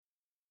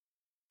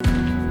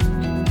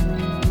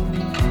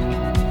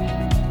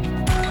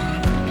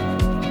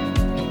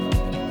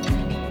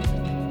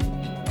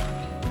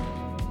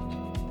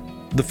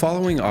The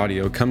following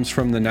audio comes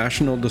from the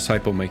National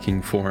Disciple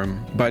Making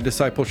Forum by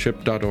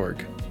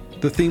discipleship.org.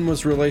 The theme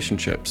was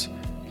relationships,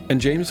 and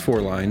James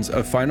Forlines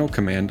of Final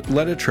Command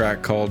led a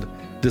track called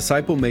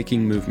Disciple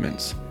Making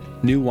Movements,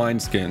 New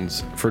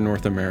Wineskins for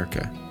North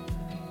America.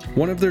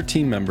 One of their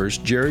team members,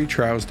 Jerry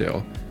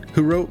Trousdale,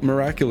 who wrote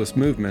Miraculous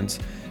Movements,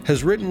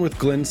 has written with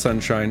Glenn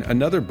Sunshine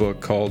another book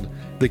called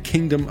The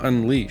Kingdom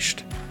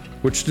Unleashed,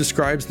 which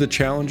describes the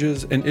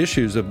challenges and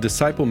issues of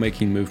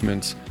disciple-making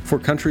movements for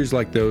countries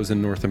like those in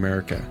North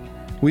America.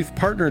 We've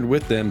partnered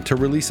with them to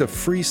release a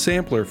free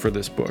sampler for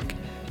this book,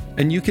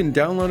 and you can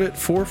download it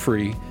for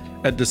free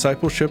at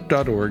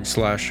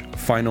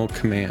discipleship.org/final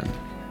command.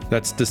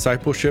 That's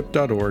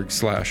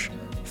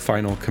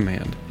discipleship.org/final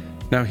command.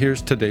 Now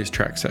here's today's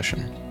track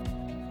session.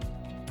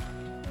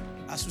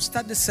 As we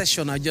start this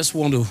session, I just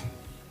want to,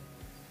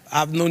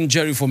 I've known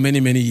Jerry for many,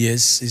 many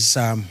years.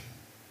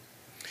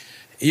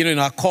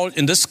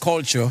 In this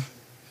culture,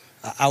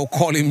 I'll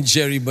call him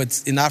Jerry,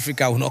 but in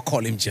Africa, I will not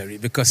call him Jerry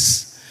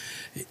because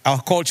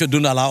our culture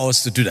don't allow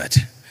us to do that.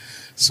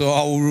 So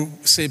I will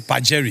say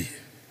Pa Jerry.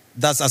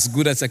 That's as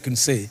good as I can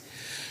say.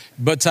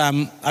 But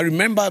I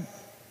remember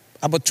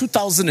about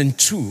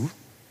 2002,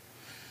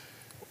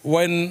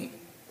 when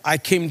I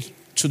came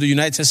to the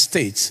United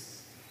States,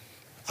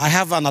 I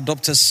have an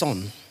adopted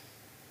son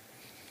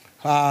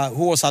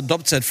who was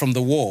adopted from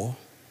the war.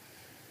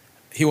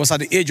 He was at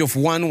the age of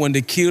 1 when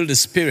they killed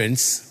his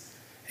parents,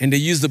 and they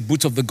used the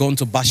butt of the gun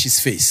to bash his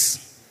face.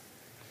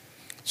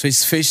 So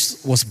his face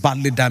was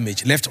badly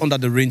damaged, left under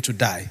the rain to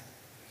die.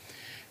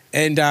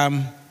 And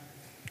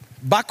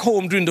back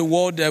home during the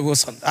war,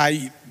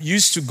 I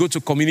used to go to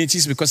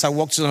communities because I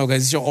worked in an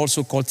organization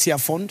also called Tear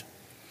Fund.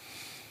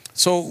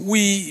 So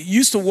we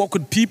used to work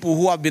with people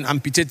who have been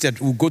amputated,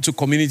 who go to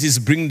communities,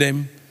 bring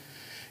them.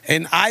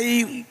 And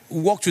I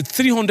worked with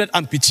 300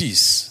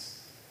 amputees.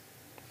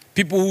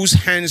 People whose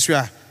hands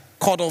were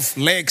cut off,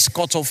 legs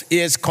cut off,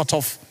 ears cut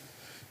off,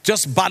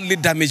 just badly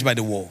damaged by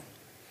the war,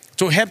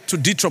 to help to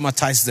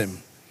de-traumatize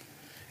them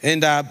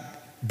and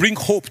bring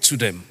hope to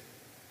them.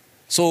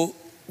 So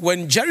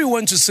when Jerry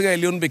went to Sierra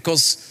Leone,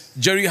 because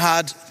Jerry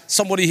had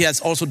somebody he has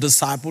also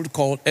discipled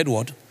called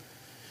Edward,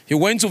 he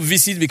went to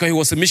visit because he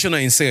was a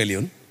missionary in Sierra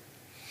Leone.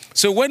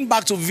 So he went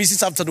back to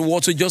visit after the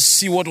war to just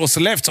see what was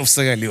left of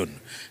Sierra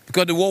Leone,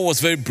 because the war was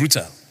very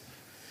brutal.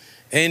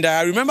 And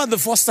I remember the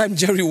first time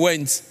Jerry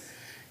went,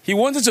 he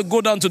wanted to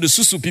go down to the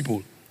Susu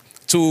people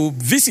to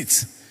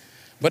visit.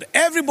 But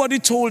everybody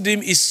told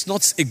him it's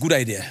not a good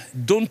idea.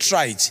 Don't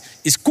try it.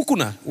 It's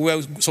Kukuna. We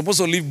were supposed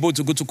to leave boat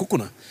to go to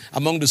Kukuna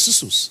among the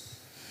Susus,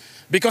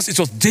 because it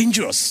was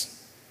dangerous.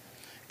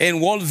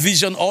 And World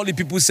Vision, all the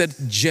people said,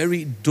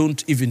 Jerry,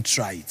 don't even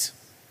try it.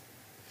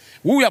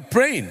 We were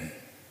praying.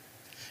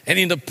 And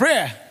in the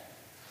prayer,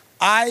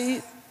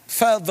 I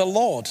felt the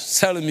Lord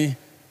telling me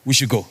we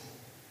should go.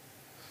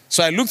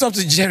 So I looked up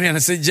to Jerry and I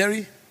said,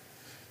 Jerry,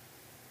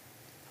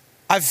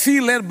 I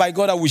feel led by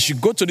God that we should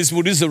go to this,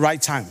 but this is the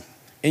right time.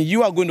 And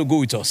you are going to go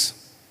with us.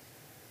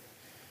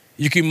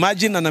 You can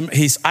imagine, and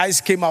his eyes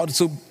came out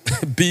so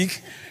big.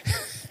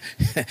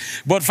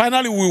 But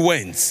finally we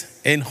went.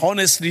 And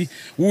honestly,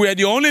 we were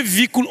the only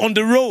vehicle on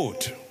the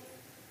road.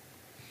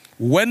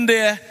 Went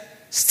there,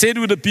 stayed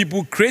with the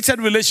people, created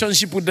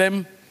relationship with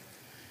them.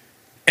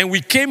 And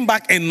we came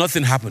back and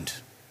nothing happened.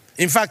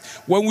 In fact,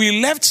 when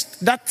we left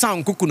that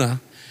town,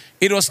 Kukuna,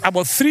 it was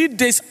about 3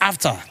 days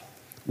after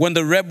when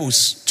the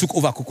rebels took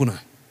over Kukuna.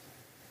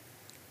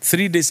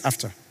 3 days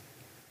after.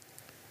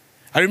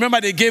 I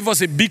remember they gave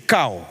us a big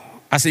cow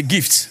as a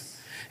gift.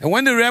 And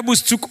when the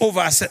rebels took over,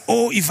 I said,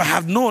 oh, if I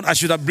have known, I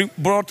should have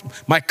brought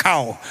my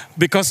cow,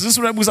 because these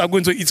rebels are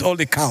going to eat all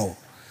the cow.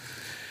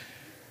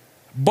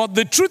 But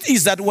the truth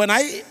is that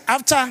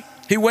after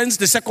he went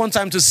the second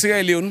time to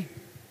Sierra Leone,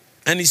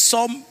 and he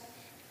saw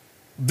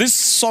this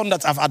son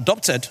that I've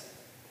adopted,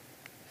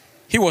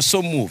 he was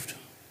so moved.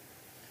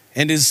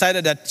 And they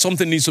decided that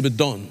something needs to be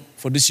done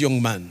for this young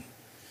man.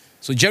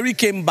 So Jerry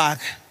came back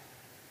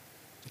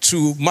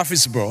to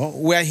Murfreesboro,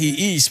 where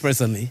he is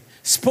presently,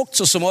 spoke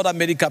to some other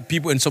medical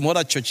people and some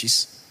other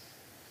churches.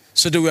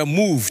 So they were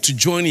moved to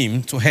join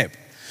him to help.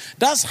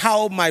 That's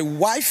how my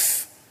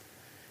wife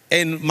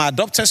and my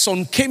adopted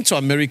son came to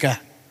America.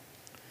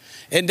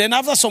 And then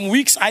after some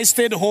weeks, I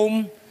stayed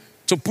home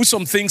to put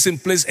some things in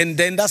place. And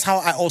then that's how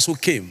I also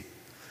came.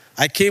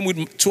 I came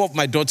with 2 of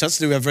my daughters.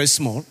 They were very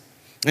small.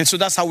 And so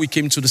that's how we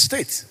came to the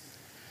States.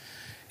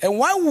 And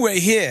while we were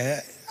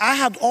here, I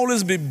had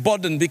always been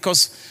burdened,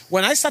 because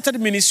when I started the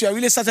ministry, I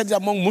really started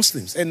among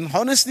Muslims. And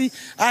honestly,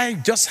 I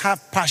just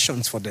have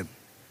passions for them.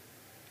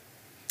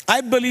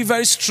 I believe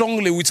very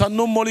strongly, without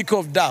no molecule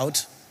of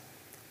doubt,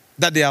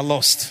 that they are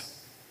lost.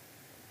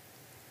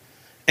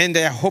 And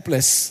they are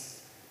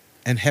hopeless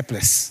and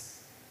helpless.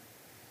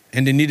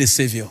 And they need a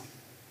savior.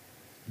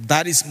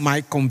 That is my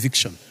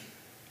conviction.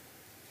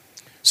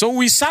 So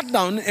we sat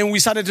down and we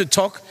started to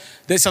talk.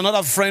 There's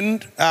another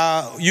friend,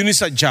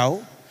 Eunice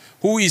Ajao,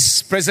 who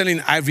is present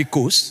in Ivory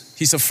Coast.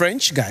 He's a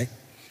French guy.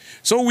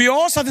 So we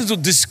all started to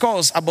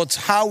discuss about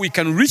how we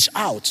can reach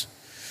out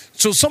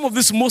So some of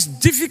these most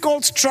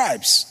difficult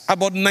tribes,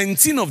 about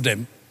 19 of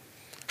them,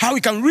 how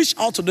we can reach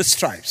out to these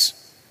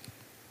tribes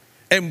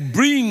and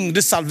bring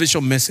the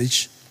salvation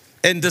message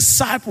and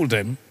disciple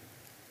them.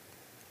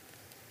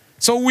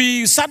 So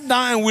we sat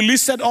down and we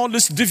listed all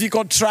these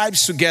difficult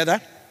tribes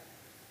together.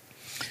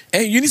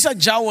 And Unisa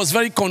Jao was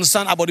very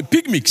concerned about the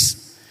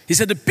pygmies. He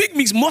said the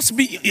pygmies must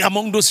be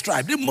among those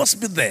tribes. They must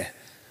be there.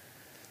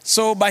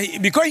 So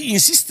because he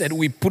insisted,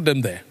 we put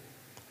them there.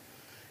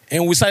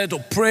 And we started to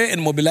pray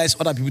and mobilize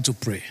other people to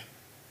pray.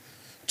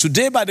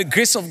 Today, by the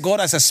grace of God,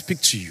 as I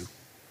speak to you,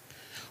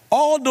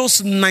 all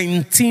those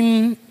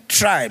 19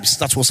 tribes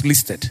that was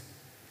listed,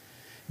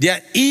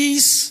 there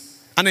is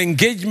an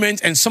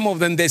engagement, and some of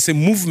them, there's a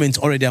movement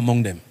already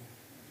among them.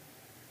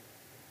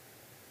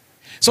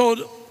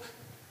 So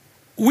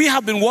we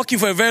have been working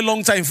for a very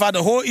long time. In fact,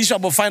 the whole issue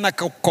about final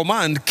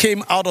command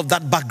came out of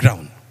that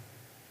background.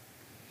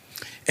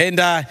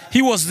 And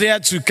he was there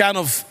to kind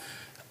of,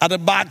 at the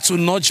back, to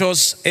nurture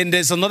us. And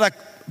there's another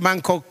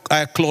man called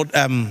Claude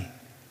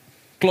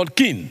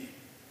Keane,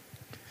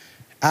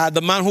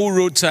 the man who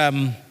wrote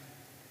a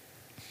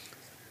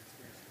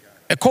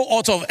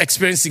co-author of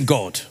Experiencing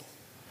God.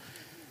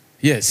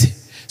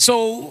 Yes.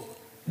 So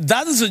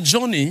that is a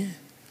journey.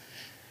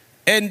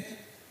 And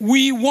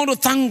we want to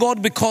thank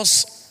God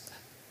because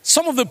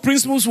some of the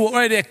principles were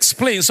already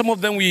explained. Some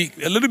of them we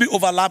a little bit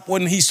overlap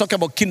when he's talking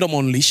about Kingdom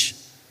Unleashed.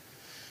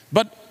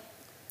 But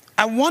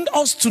I want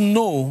us to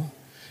know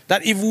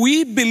that if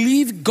we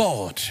believe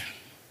God,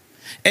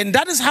 and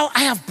that is how I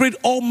have prayed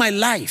all my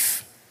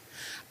life,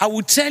 I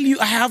will tell you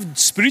I have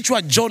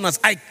spiritual journals.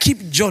 I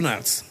keep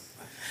journals.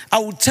 I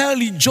will tell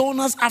you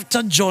journals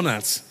after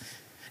journals.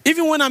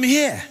 Even when I'm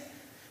here,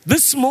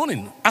 this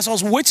morning, as I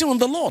was waiting on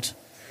the Lord,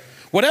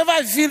 whatever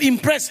I feel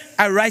impressed,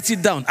 I write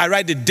it down. I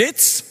write the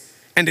dates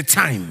and the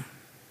time.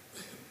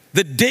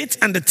 The date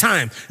and the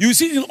time. You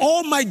see it in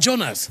all my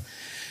journals.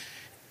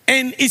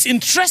 And it's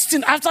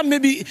interesting, after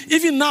maybe,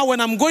 even now when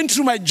I'm going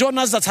through my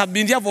journals that have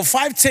been there for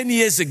 5-10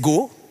 years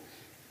ago,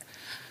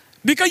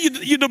 because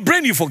you the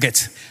brain you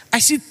forget. I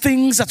see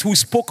things that we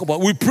spoke about,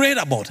 we prayed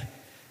about.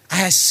 I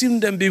have seen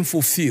them being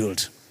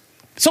fulfilled.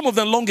 Some of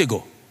them long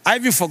ago. I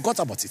even forgot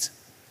about it.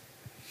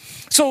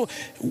 So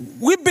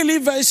we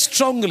believe very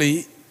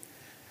strongly,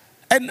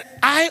 and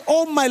I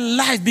all my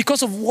life,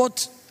 because of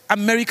what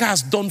America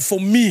has done for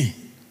me,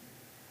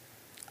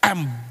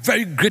 I'm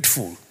very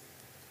grateful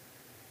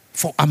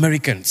for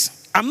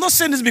Americans. I'm not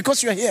saying this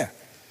because you're here.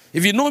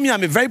 If you know me,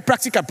 I'm a very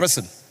practical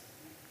person.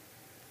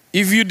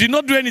 If you did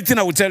not do anything,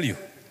 I will tell you.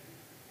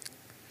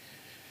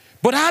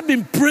 But I've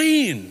been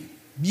praying.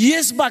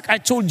 Years back, I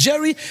told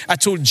Jerry, I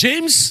told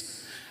James,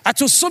 I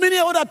told so many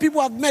other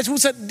people I've met who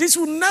said, this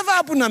will never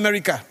happen in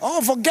America.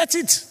 Oh, forget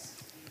it.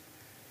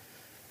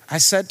 I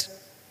said,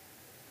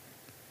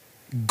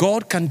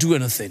 God can do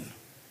anything.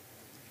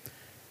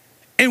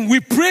 And we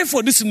pray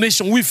for this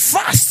nation. We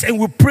fast and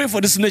we pray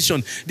for this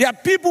nation. There are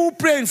people who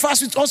pray and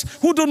fast with us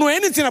who don't know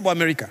anything about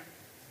America.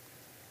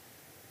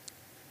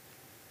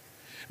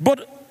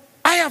 But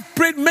I have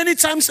prayed many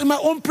times in my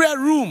own prayer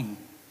room,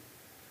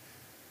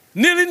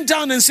 kneeling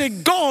down and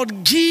saying,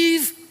 God,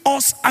 give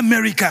us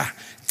America.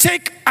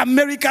 Take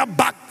America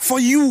back for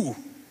you.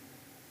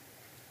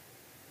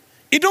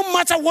 It don't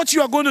matter what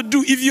you are going to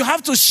do. If you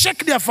have to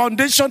shake their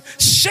foundation,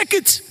 shake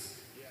it.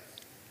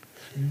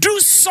 Do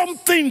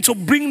something to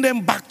bring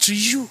them back to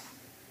you.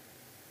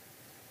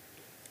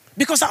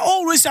 Because I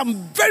always am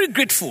very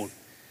grateful.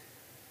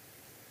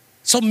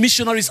 Some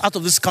missionaries out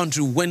of this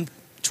country went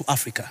to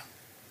Africa,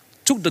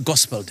 took the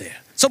gospel there.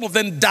 Some of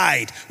them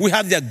died. We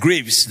have their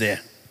graves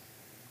there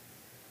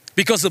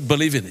because they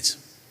believe in it.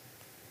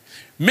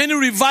 Many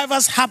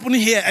revivals happen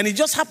here, and it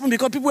just happened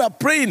because people were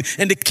praying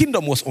and the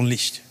kingdom was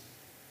unleashed.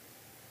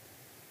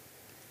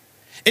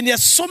 And there are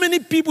so many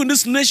people in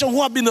this nation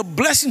who have been a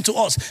blessing to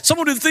us. Some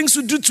of the things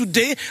we do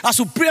today as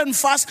we pray and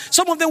fast,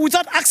 some of them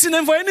without asking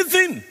them for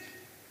anything.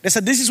 They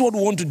said, this is what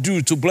we want to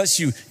do to bless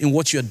you in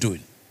what you're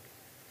doing.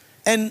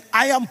 And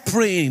I am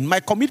praying. My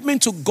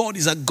commitment to God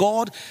is that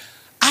God,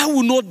 I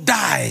will not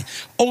die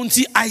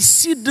until I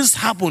see this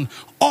happen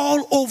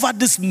all over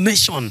this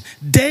nation.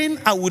 Then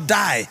I will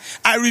die.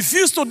 I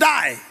refuse to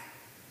die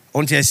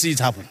until I see it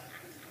happen.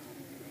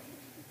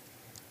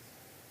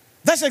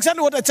 That's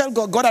exactly what I tell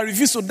God. God, I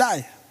refuse to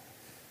die.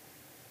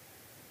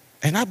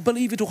 And I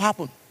believe it will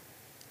happen.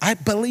 I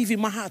believe in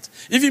my heart.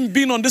 Even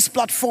being on this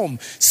platform,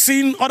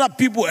 seeing other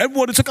people,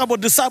 everybody talk about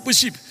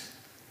discipleship,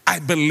 I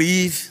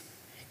believe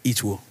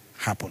it will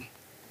happen.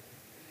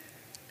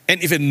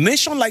 And if a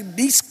nation like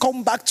this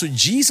come back to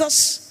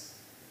Jesus,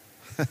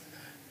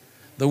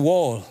 the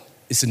world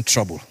is in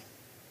trouble.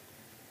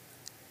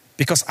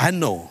 Because I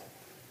know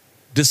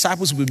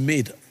disciples will be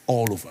made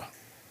all over.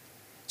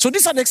 So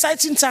this is an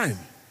exciting time.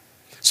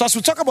 So as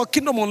we talk about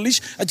Kingdom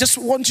Unleashed, I just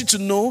want you to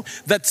know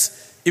that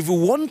if we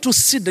want to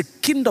see the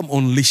kingdom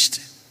unleashed,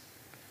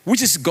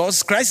 which is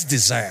Christ's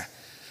desire,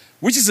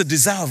 which is the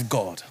desire of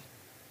God,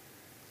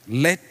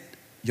 let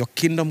your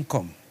kingdom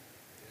come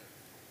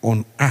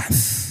on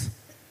earth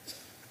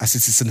as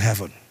it is in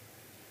heaven.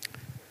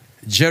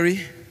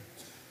 Jerry,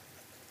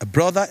 a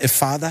brother, a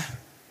father,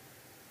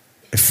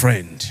 a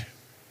friend.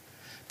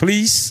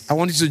 Please, I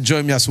want you to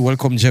join me as we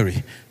welcome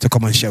Jerry to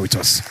come and share with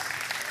us.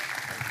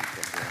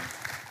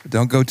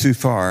 Don't go too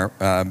far.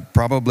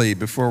 Probably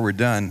before we're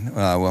done,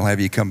 we'll have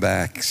you come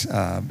back. It's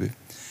a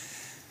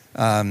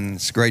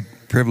great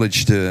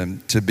privilege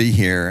to be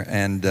here.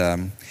 And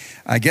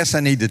I guess I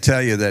need to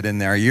tell you that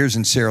in our years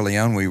in Sierra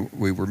Leone,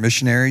 we were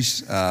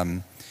missionaries.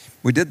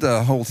 We did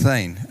the whole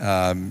thing.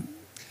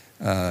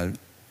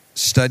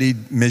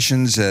 Studied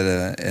missions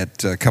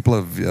at a couple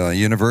of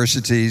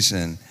universities,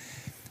 and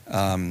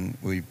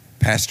we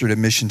pastored a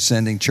mission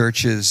sending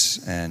churches.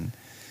 And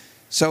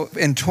so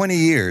in 20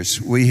 years,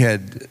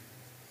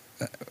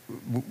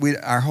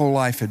 our whole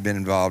life had been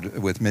involved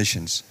with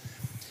missions.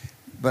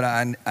 But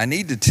I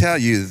need to tell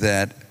you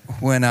that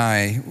when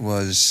I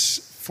was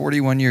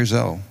 41 years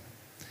old,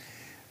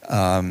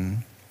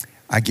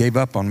 I gave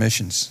up on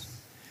missions.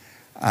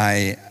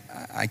 I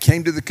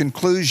came to the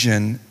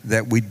conclusion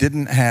that we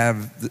didn't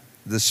have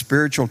the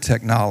spiritual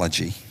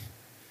technology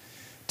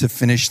to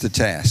finish the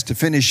task, to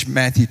finish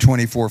Matthew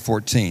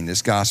 24:14.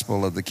 This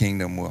gospel of the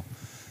kingdom will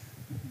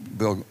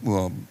go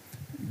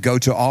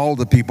to all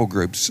the people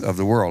groups of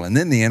the world, and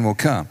then the end will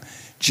come.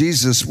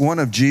 One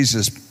of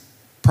Jesus'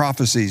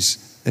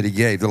 prophecies that he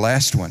gave, the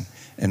last one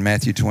in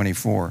Matthew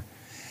 24.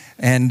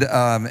 And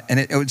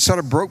it sort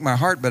of broke my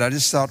heart, but I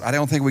just thought, I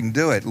don't think we can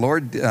do it.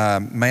 Lord,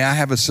 may I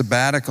have a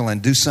sabbatical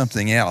and do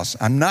something else?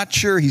 I'm not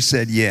sure he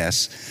said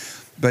yes,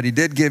 but he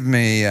did give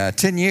me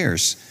 10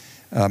 years,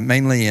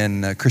 mainly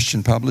in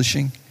Christian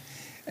publishing.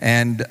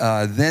 And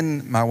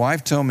then my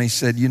wife told me,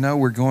 said,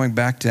 we're going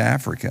back to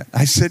Africa.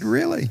 I said,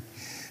 really?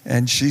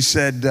 And she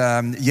said,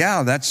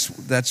 yeah,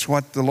 that's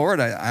what the Lord,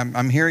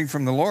 I'm hearing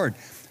from the Lord.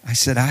 I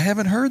said, I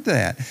haven't heard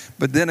that.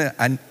 But then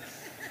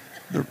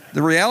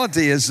the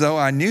reality is, though,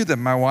 I knew that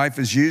my wife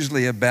is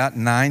usually about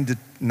 9 to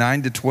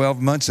 12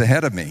 months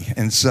ahead of me.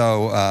 And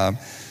so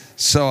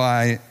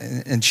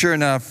sure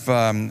enough,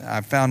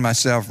 I found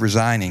myself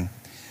resigning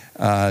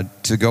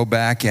to go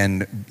back,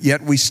 and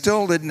yet we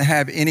still didn't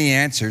have any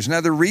answers.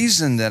 Now, the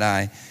reason that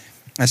I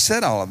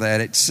said all of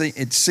that,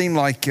 it seemed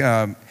like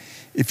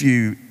if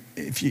you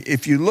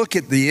look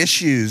at the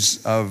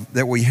issues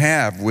that we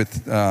have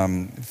with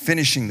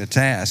finishing the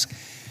task,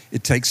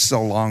 it takes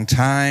so long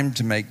time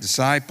to make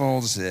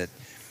disciples.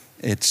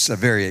 It's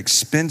very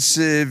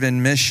expensive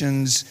in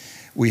missions.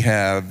 We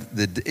have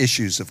the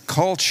issues of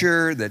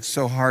culture that's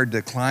so hard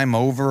to climb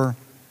over.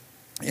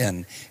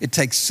 And it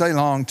takes so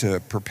long to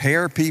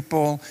prepare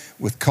people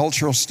with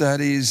cultural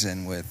studies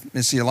and with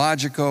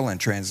missiological and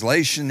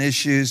translation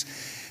issues.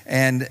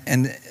 And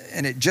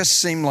it just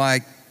seemed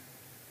like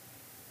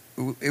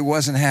it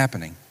wasn't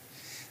happening.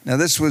 Now,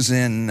 this was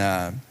in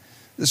the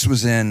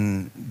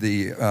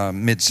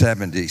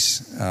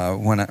mid-'70s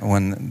when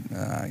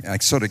I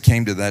sort of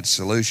came to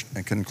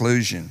that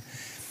conclusion.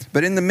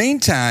 But in the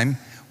meantime,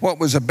 what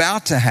was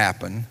about to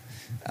happen,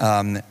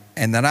 and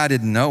that I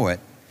didn't know it,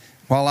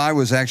 while I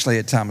was actually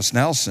at Thomas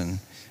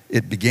Nelson,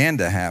 it began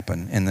to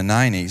happen in the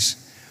 90s,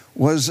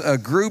 was a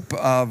group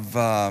of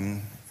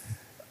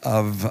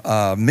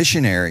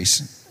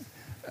missionaries,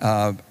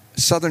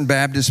 Southern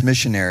Baptist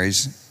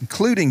missionaries,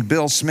 including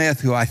Bill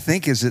Smith, who I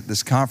think is at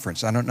this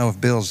conference. I don't know if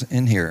Bill's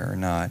in here or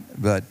not,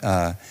 but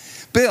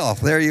Bill,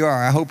 there you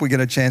are. I hope we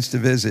get a chance to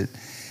visit.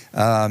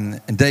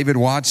 And David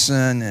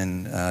Watson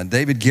and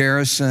David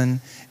Garrison,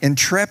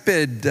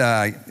 intrepid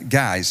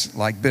guys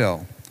like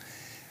Bill,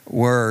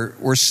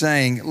 were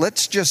saying,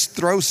 let's just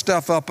throw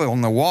stuff up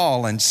on the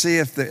wall and see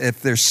if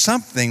there's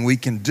something we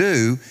can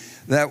do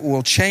that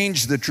will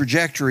change the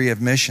trajectory of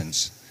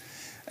missions.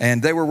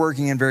 And they were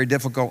working in very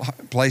difficult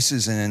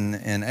places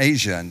in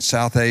Asia, and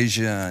South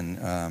Asia,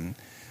 and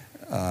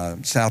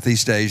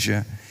Southeast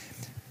Asia.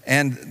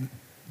 And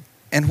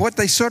what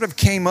they sort of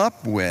came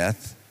up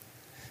with,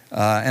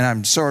 and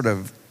I'm sort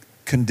of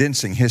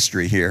condensing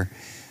history here,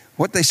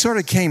 what they sort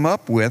of came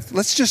up with,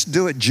 let's just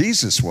do it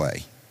Jesus'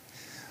 way.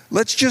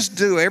 Let's just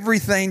do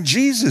everything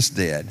Jesus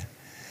did.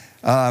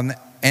 And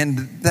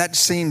that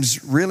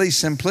seems really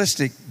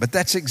simplistic, but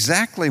that's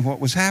exactly what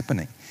was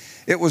happening.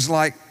 It was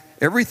like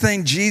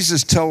everything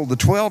Jesus told the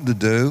 12 to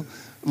do,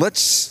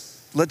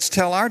 let's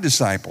tell our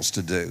disciples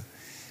to do.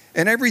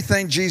 And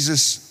everything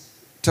Jesus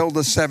told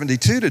the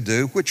 72 to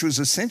do, which was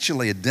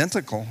essentially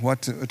identical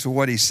to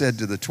what he said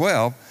to the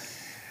 12.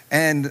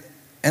 And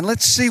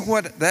let's see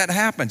what that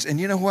happens. And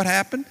you know what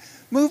happened?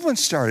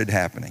 Movements started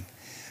happening.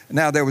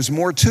 Now, there was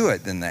more to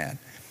it than that.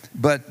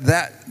 But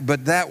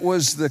that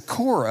was the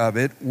core of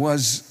it,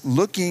 was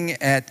looking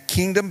at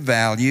kingdom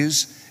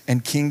values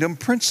and kingdom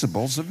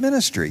principles of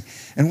ministry.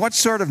 And what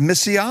sort of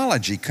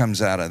missiology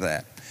comes out of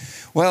that?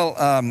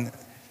 Well,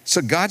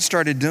 so God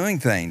started doing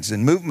things,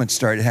 and movements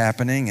started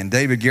happening, and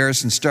David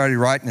Garrison started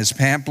writing his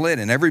pamphlet,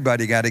 and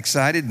everybody got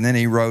excited, and then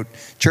he wrote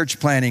Church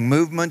Planting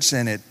Movements,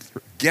 and it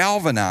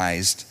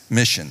galvanized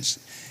missions.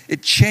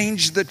 It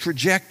changed the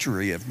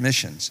trajectory of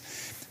missions.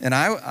 And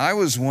I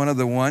was one of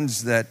the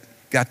ones that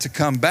got to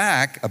come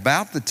back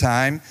about the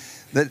time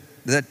that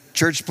that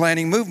church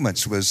planting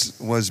movements was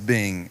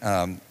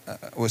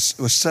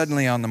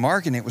suddenly on the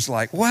market, and it was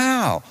like,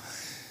 wow,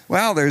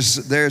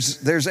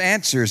 there's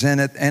answers. And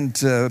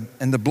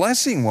the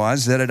blessing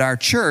was that at our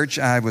church,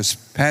 I was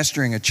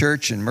pastoring a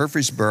church in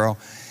Murfreesboro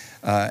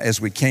as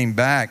we came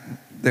back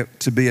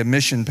to be a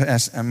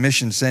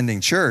mission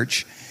sending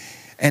church.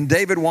 And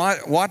David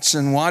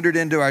Watson wandered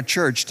into our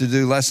church to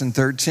do lesson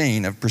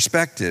 13 of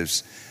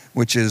perspectives,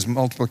 which is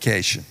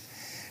multiplication.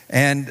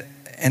 And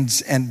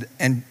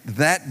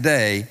that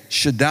day,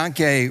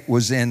 Shodankeh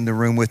was in the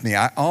room with me.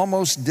 I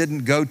almost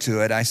didn't go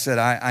to it. I said,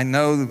 I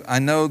know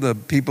the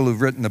people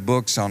who've written the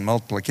books on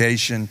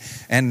multiplication,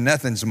 and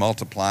nothing's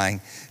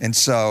multiplying. And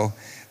so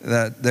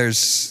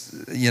there's,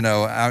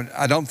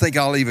 I don't think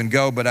I'll even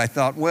go. But I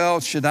thought, well,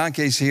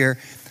 Shodankeh's here.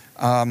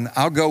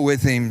 I'll go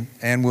with him,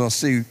 and we'll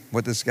see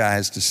what this guy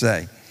has to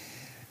say.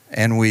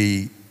 And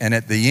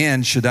at the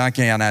end, Shodankeh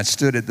and I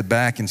stood at the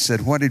back and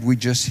said, what did we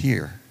just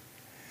hear?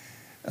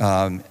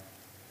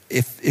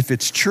 If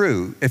it's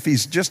true, if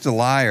he's just a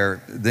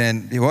liar,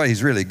 then, well,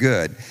 he's really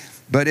good.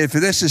 But if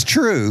this is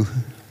true,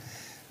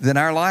 then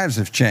our lives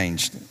have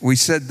changed. We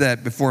said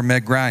that before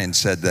Meg Ryan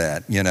said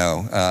that,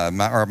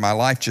 my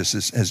life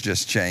has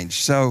just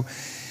changed. So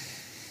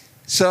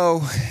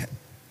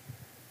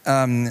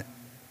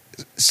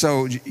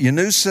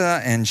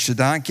Yunusa and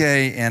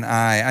Shodankeh and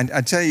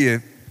I tell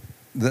you,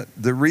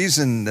 the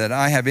reason that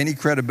I have any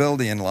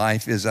credibility in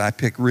life is I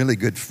pick really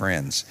good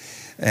friends.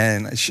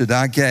 And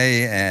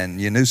Shodankeh and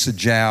Yunusa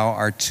Jau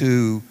are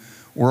two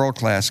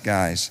world-class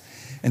guys.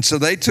 And so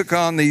they took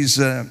on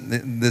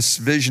this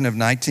vision of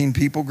 19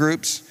 people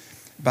groups.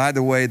 By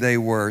the way, they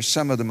were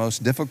some of the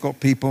most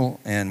difficult people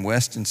in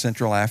West and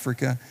Central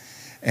Africa.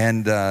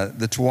 And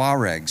the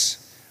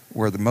Tuaregs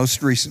were the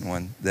most recent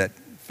one that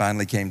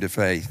finally came to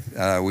faith.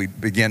 We're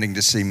beginning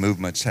to see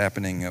movements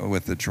happening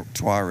with the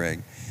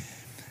Tuareg.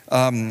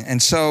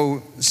 And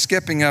so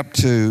skipping up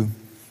to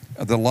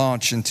the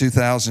launch in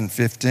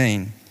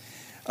 2015,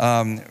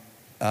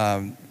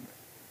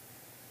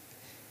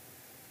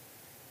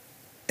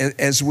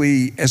 as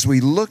we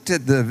looked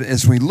at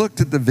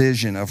the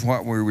vision of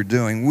what we were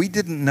doing, we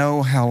didn't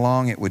know how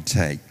long it would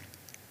take.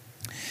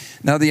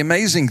 Now, the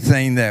amazing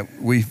thing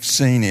that we've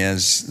seen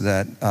is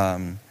that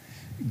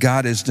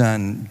God has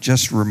done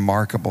just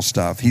remarkable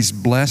stuff. He's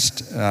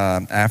blessed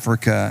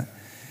Africa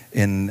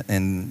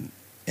in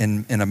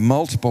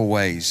multiple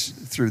ways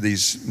through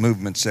these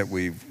movements that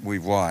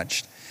we've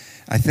watched.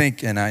 I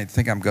think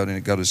I'm going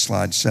to go to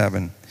slide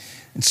 7.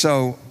 And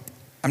so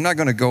I'm not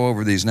going to go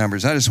over these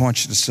numbers. I just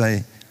want you to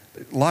say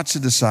lots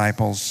of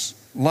disciples,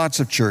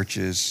 lots of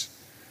churches,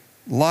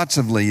 lots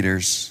of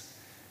leaders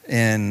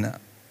in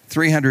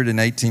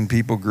 318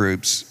 people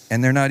groups.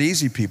 And they're not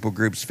easy people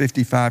groups.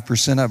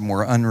 55% of them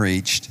were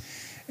unreached,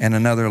 and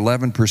another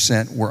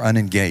 11% were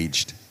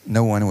unengaged.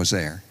 No one was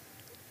there,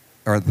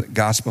 or the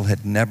gospel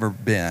had never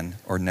been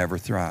or never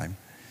thrived.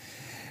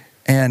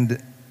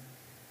 And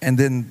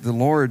then the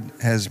Lord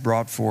has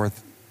brought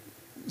forth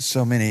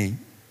so many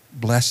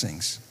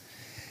blessings.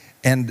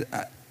 And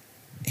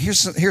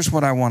here's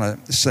what I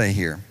want to say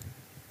here.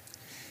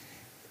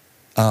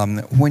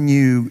 When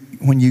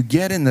you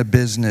get in the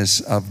business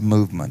of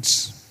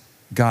movements,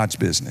 God's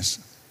business,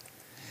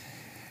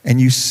 and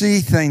you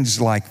see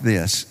things like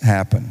this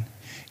happen,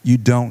 you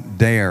don't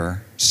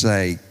dare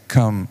say,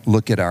 "Come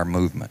look at our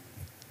movement."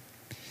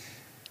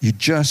 You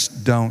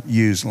just don't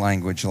use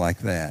language like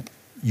that.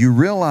 You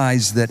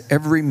realize that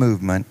every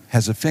movement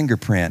has a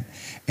fingerprint,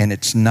 and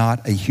it's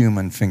not a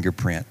human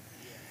fingerprint.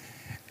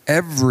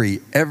 Every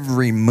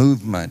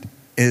movement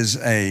is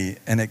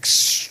an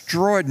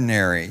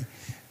extraordinary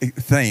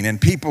thing,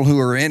 and people who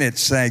are in it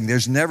saying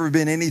there's never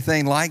been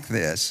anything like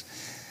this,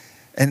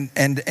 and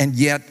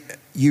yet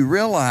you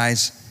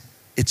realize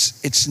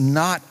it's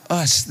not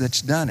us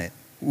that's done it.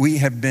 We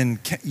have been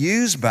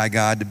used by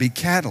God to be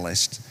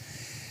catalysts.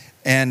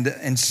 And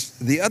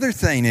the other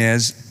thing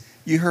is,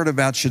 you heard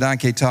about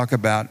Shodankeh talk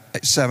about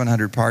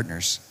 700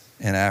 partners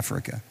in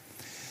Africa.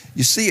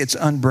 You see, it's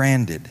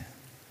unbranded.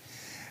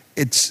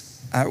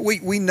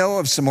 We know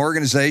of some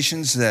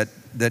organizations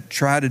that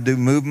try to do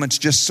movements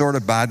just sort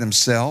of by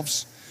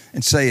themselves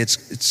and say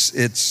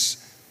it's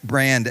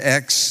brand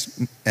X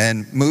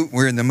and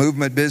we're in the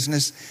movement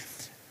business.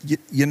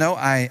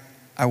 I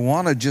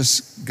want to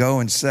just go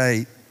and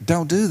say,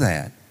 don't do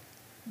that.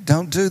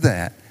 Don't do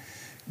that.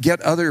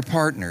 Get other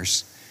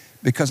partners,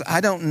 because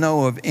I don't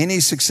know of any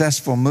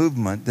successful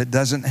movement that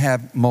doesn't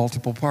have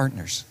multiple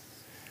partners.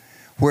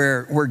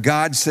 Where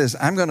God says,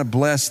 I'm going to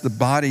bless the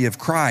body of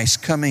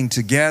Christ coming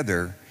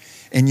together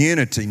in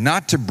unity,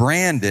 not to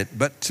brand it,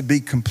 but to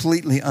be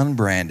completely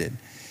unbranded.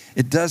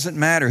 It doesn't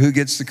matter who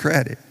gets the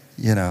credit,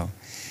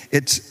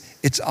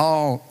 It's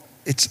all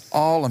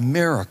a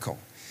miracle.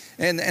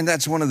 And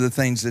that's one of the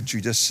things that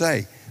you just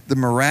say. The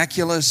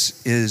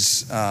miraculous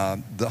is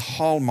the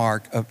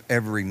hallmark of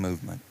every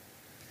movement.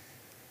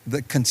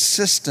 The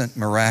consistent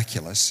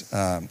miraculous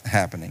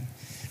happening.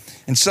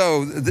 And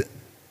so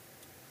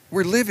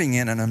we're living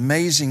in an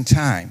amazing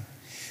time.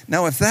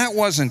 Now, if that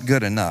wasn't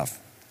good enough,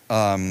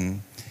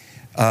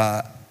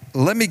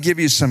 let me give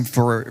you some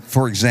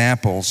for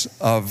examples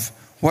of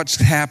what's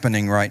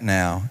happening right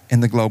now in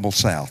the global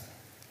south.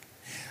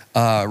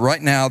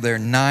 Right now, there are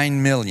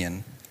 9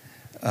 million.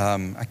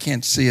 I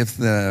can't see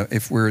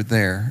if we're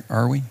there.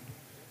 Are we?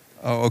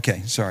 Oh,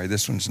 okay. Sorry,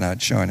 this one's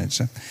not showing it.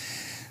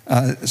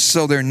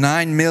 So there are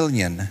 9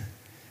 million.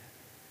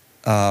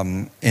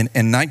 In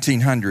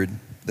 1900,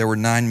 there were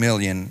 9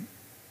 million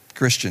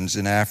Christians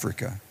in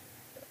Africa.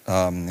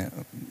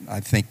 I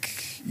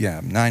think,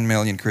 9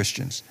 million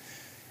Christians.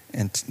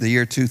 In the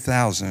year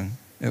 2000,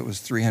 it was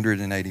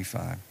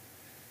 385.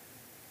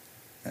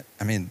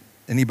 I mean,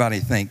 anybody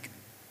think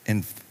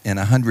in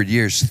 100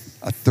 years,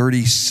 a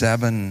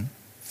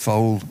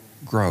 37-fold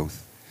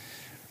growth?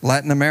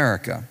 Latin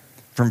America,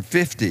 from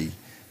 50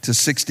 to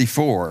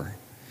 64,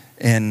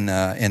 from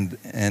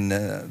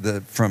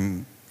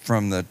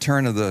the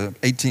turn of the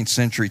 18th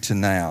century to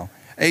now.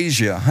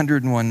 Asia,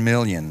 101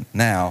 million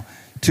now,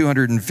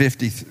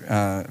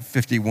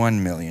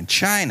 251 million.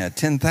 China,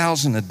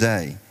 10,000 a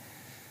day.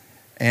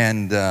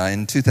 And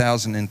in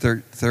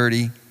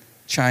 2030,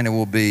 China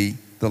will be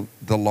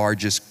the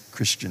largest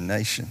Christian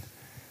nation.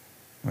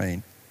 I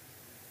mean,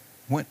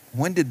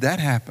 when did that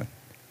happen?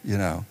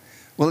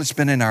 Well, it's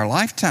been in our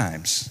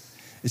lifetimes.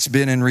 It's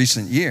been in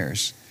recent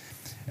years.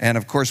 And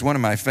of course, one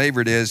of my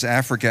favorite is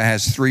Africa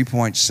has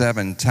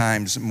 3.7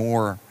 times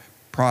more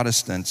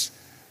Protestants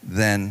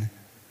than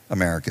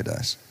America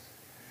does.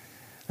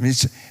 I mean,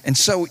 and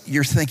so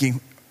you're thinking,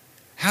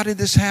 how did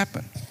this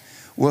happen?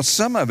 Well,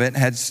 some of it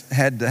had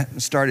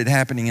started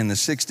happening in the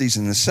 60s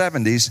and the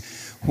 70s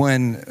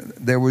when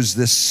there was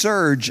this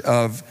surge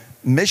of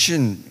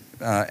mission.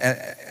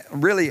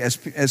 Really,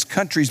 as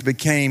countries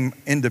became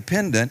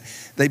independent,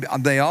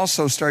 they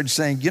also started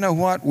saying, you know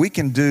what, we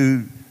can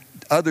do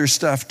other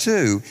stuff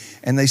too.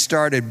 And they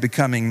started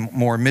becoming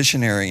more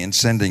missionary and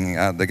sending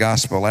the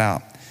gospel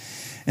out.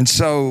 And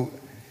so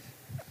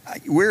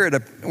we're at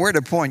a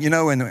point,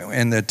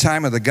 in the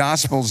time of the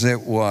Gospels, it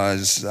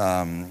was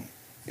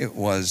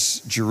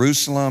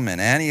Jerusalem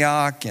and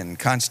Antioch and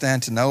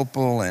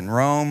Constantinople and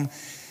Rome,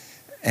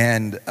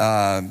 and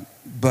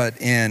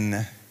but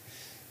in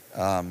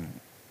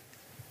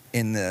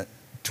the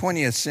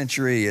 20th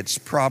century, it's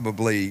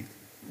probably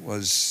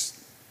was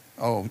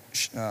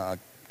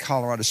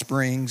Colorado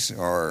Springs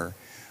or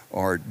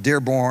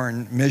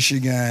Dearborn,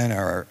 Michigan,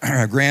 or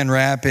Grand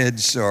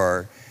Rapids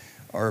or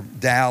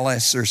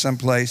Dallas or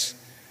someplace.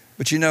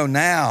 But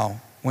now,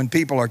 when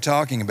people are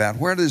talking about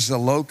where is the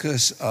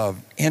locus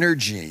of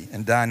energy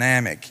and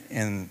dynamic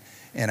in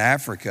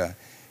Africa,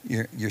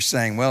 you're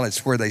saying, well,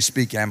 it's where they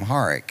speak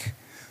Amharic,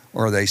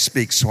 or they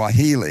speak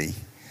Swahili,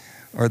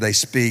 or they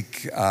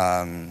speak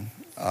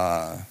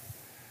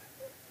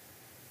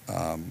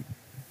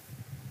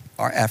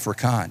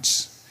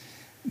Afrikaans.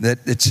 That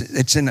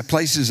it's in the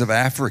places of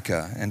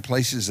Africa and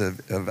places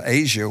of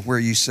Asia where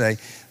you say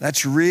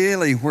that's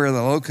really where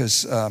the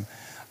locus of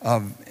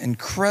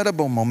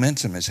incredible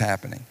momentum is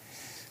happening.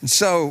 And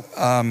so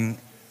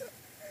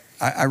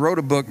I wrote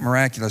a book,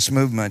 Miraculous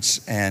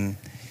Movements, and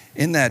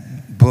in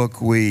that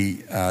book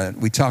we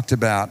talked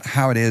about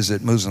how it is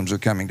that Muslims are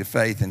coming to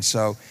faith. And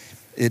so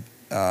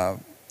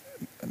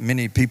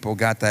many people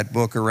got that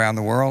book around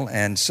the world.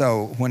 And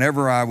so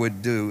whenever I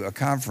would do a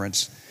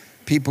conference,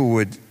 people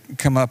would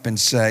come up and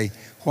say,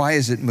 why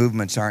is it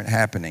movements aren't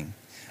happening?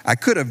 I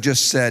could have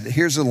just said,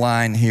 here's a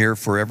line here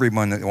for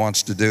everyone that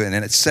wants to do it, and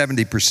then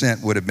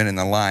 70% would have been in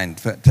the line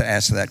to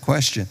ask that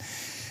question.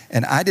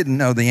 And I didn't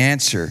know the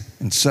answer.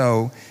 And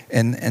so,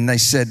 and they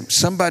said,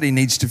 somebody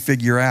needs to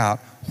figure out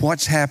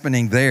what's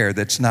happening there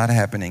that's not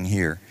happening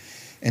here.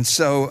 And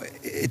so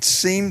it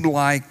seemed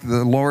like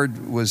the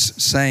Lord was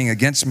saying,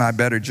 against my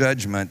better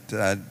judgment,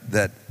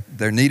 that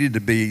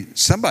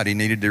somebody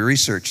needed to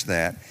research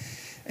that.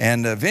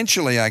 And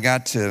eventually I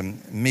got to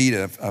meet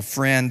a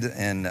friend,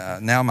 and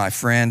now my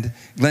friend,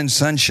 Glenn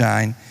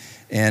Sunshine,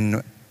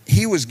 and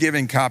he was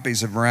giving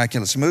copies of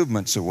Miraculous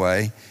Movements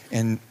away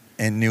in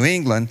New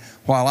England,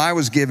 while I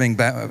was giving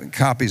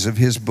copies of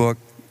his book,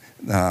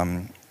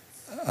 The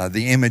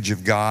Image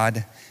of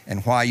God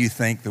and Why You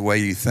Think the Way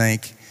You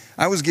Think.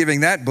 I was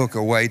giving that book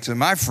away to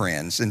my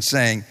friends and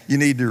saying, you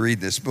need to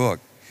read this book.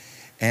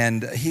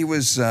 And he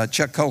was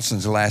Chuck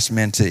Colson's last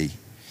mentee.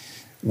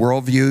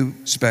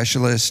 Worldview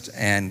specialist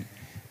and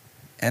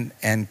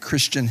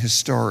Christian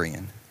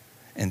historian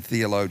and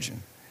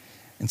theologian.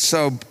 And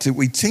so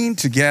we teamed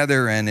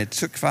together, and it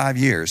took 5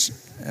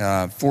 years,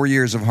 4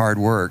 years of hard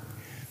work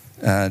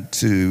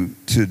to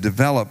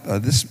develop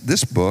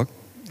this book,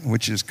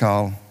 which is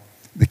called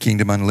The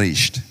Kingdom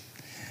Unleashed.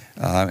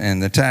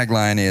 And the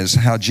tagline is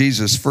How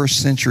Jesus' First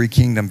Century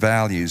Kingdom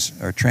Values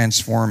Are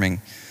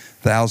Transforming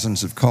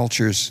Thousands of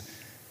Cultures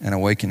and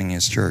Awakening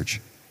His Church.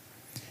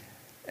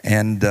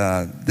 And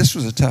this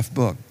was a tough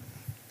book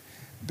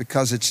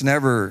because it's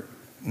never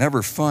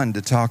fun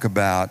to talk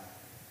about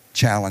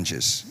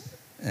challenges.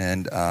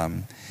 And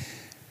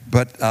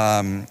but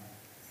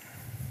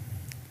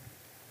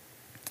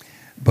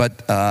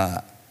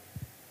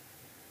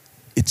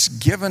it's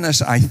given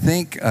us, I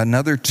think,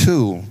 another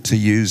tool to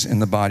use in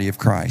the body of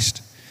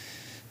Christ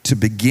to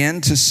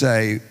begin to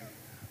say,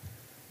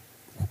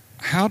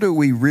 how do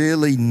we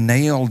really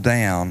nail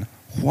down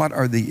what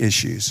are the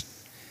issues?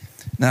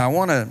 Now,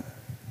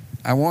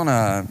 I want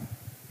to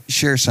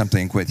share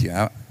something with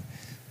you.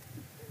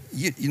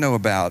 You know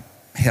about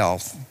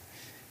health.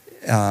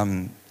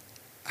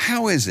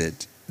 How is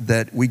it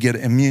that we get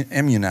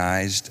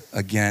immunized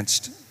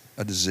against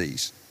a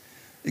disease?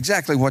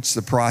 Exactly what's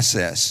the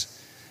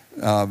process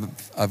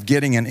of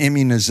getting an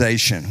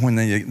immunization? When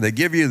they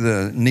give you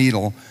the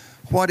needle,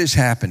 what is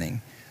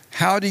happening?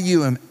 How do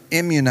you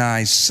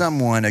immunize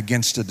someone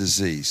against a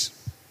disease?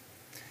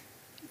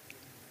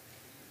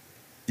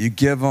 You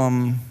give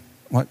them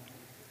what?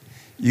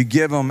 You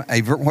give them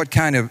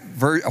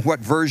what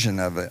version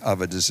of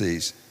a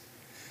disease?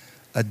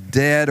 A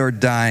dead or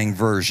dying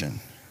version.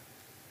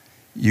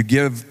 You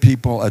give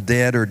people a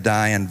dead or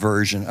dying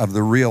version of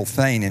the real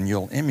thing, and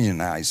you'll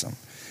immunize them.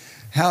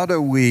 How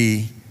do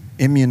we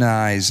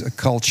immunize a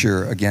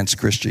culture against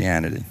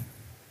Christianity?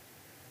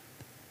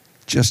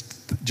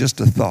 Just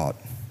a thought.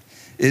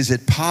 Is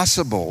it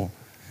possible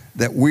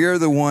that we're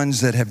the ones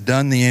that have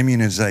done the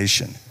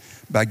immunization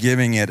by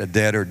giving it a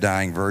dead or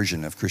dying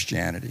version of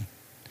Christianity?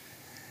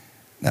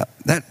 Now,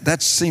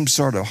 that seems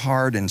sort of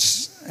hard and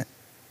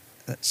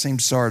that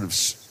seems sort of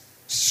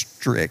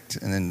strict,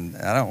 and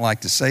I don't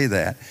like to say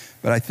that,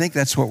 but I think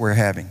that's what we're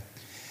having.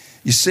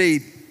 You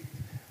see,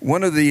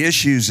 one of the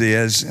issues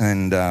is,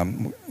 and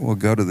we'll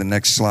go to the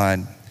next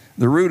slide,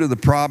 the root of the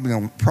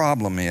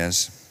problem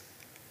is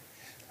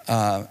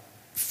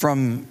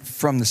from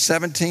the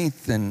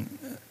 17th and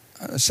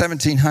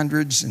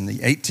 1700s and the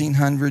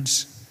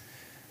 1800s,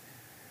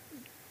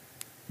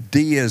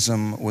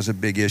 deism was a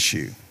big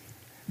issue.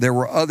 There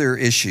were other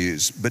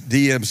issues, but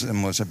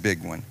deism was a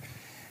big one.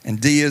 And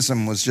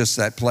deism was just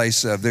that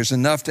place of there's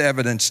enough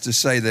evidence to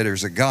say that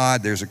there's a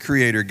God, there's a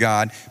creator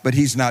God, but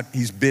he's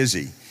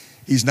busy.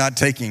 He's not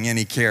taking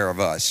any care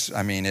of us.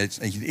 I mean,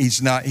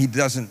 he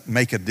doesn't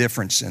make a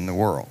difference in the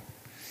world.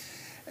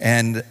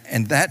 And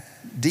that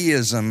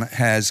deism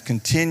has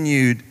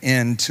continued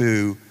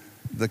into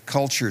the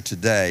culture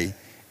today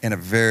in a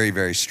very,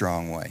 very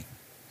strong way.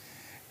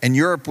 And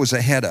Europe was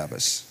ahead of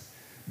us.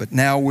 But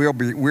now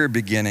we're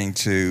beginning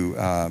to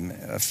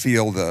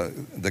feel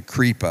the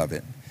creep of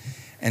it.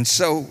 And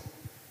so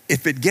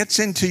if it gets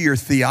into your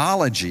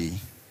theology,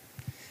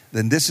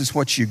 then this is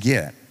what you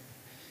get.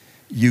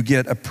 You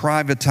get a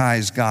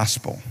privatized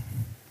gospel,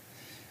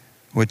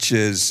 which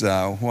is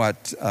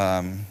what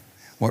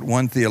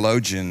one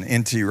theologian,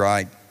 N.T.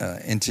 Wright,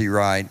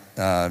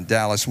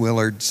 Dallas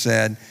Willard,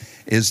 said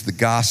is the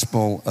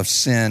gospel of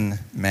sin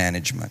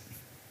management.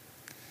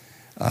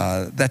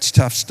 That's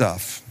tough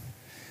stuff.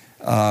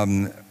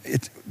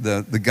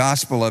 The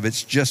gospel of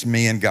it's just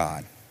me and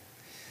God.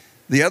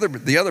 The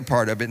other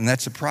part of it, and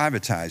that's a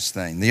privatized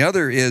thing. The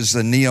other is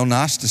the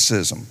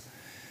neo-Gnosticism,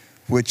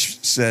 which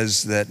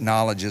says that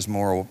knowledge is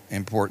more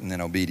important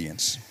than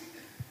obedience.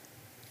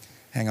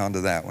 Hang on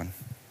to that one.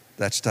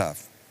 That's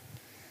tough.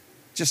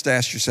 Just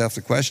ask yourself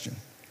the question,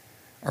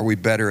 are we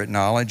better at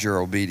knowledge or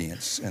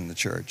obedience in the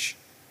church?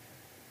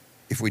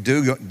 If we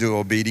do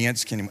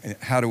obedience,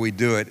 how do we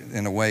do it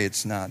in a way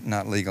it's not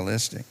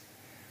legalistic?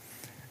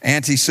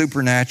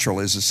 Anti-supernatural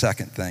is the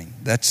second thing.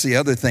 That's the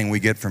other thing we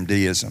get from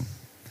deism.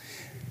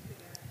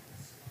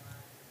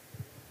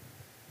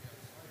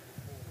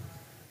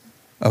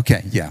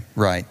 Okay, yeah,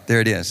 right. There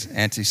it is,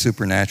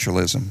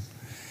 anti-supernaturalism.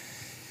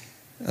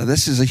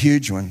 This is a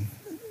huge one.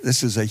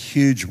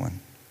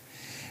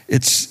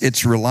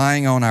 It's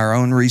relying on our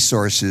own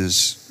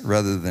resources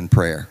rather than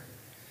prayer.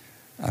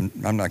 I'm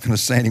not going to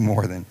say any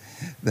more than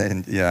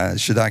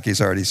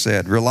Shodankeh's already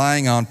said.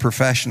 Relying on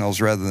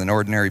professionals rather than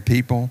ordinary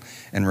people,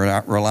 and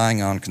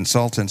relying on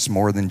consultants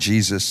more than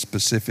Jesus'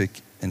 specific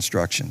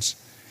instructions.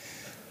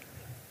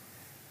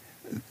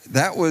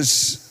 That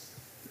was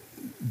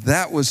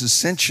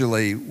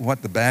essentially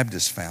what the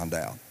Baptists found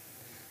out.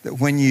 That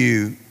when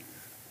you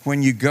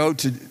go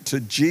to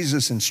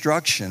Jesus'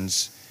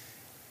 instructions,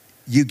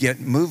 you get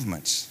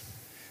movements.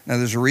 Now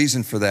there's a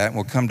reason for that, and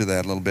we'll come to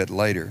that a little bit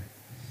later.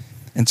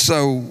 And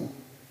so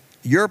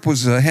Europe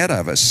was ahead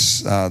of us,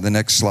 the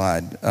next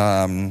slide.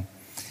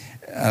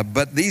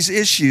 But these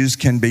issues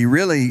can be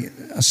really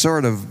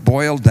sort of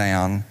boiled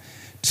down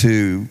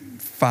to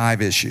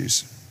 5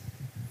 issues.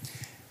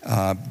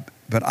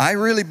 But I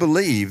really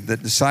believe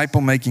that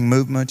disciple-making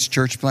movements,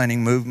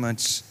 church-planting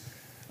movements,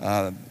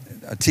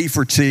 T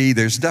for T,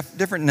 there's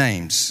different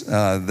names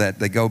that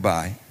they go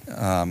by.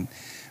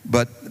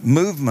 But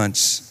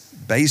movements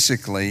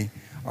basically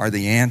are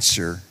the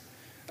answer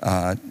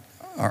to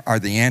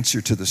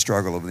the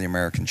struggle of the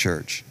American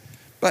church.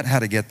 But how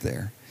to get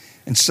there?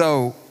 And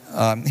so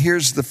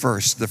here's the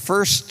first. The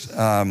first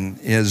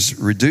is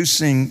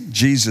reducing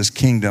Jesus'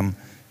 kingdom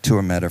to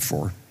a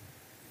metaphor.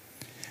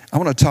 I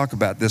want to talk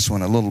about this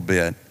one a little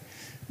bit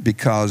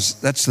because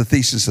that's the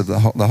thesis of the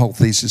whole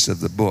thesis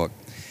of the book.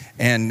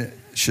 And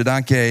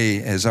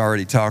Shodankeh has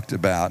already talked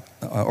about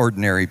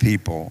ordinary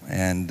people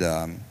and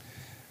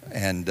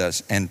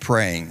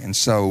praying, and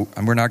so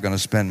we're not going to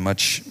spend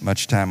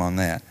much time on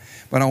that.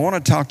 But I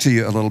want to talk to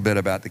you a little bit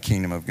about the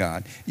kingdom of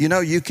God. You know,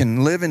 you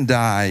can live and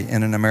die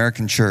in an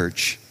American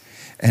church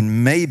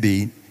and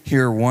maybe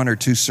hear one or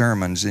two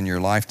sermons in your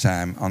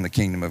lifetime on the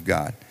kingdom of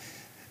God.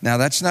 Now,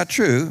 that's not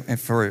true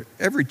for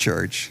every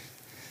church,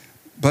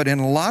 but in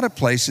a lot of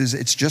places,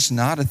 it's just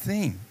not a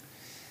theme.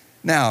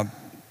 Now,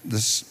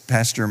 this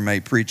pastor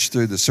may preach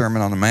through the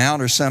Sermon on the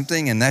Mount or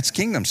something, and that's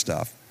kingdom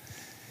stuff.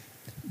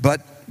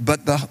 But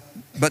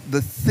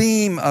the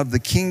theme of the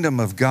kingdom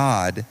of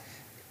God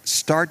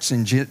starts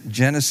in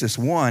Genesis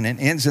 1 and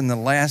ends in the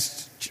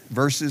last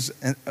verses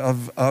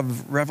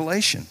of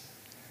Revelation.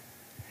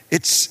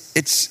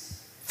 It's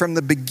from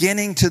the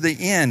beginning to the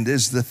end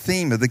is the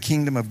theme of the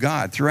kingdom of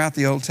God throughout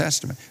the Old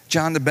Testament.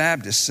 John the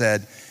Baptist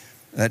said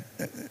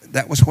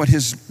that was what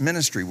his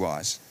ministry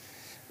was.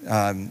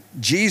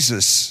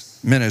 Jesus'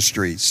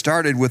 ministry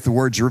started with the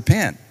words,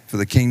 repent, for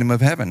the kingdom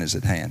of heaven is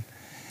at hand.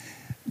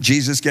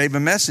 Jesus gave a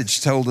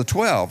message, told the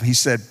 12. He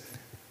said,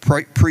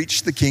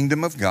 preach the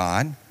kingdom of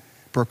God,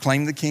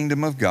 proclaim the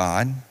kingdom of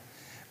God,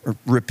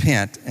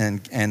 repent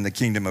and the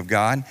kingdom of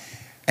God,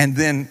 and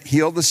then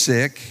heal the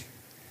sick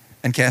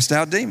and cast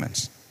out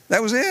demons.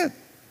 That was it.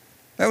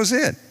 That was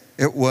it.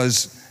 It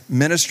was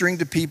ministering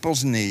to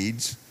people's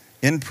needs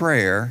in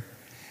prayer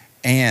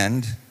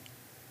and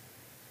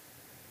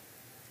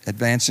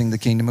advancing the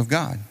kingdom of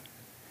God.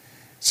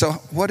 So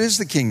what is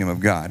the kingdom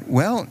of God?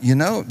 Well, you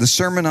know, the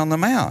Sermon on the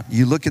Mount.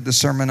 You look at the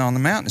Sermon on the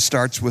Mount, it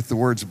starts with the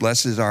words,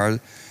 blessed are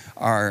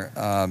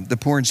the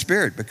poor in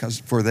spirit, because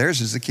for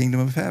theirs is the kingdom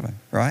of heaven,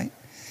 right?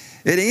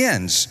 It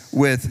ends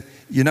with,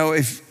 you know,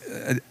 if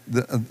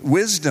the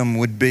wisdom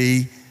would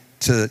be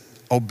to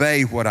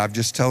obey what I've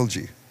just told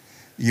you.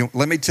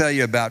 Let me tell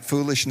you about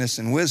foolishness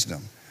and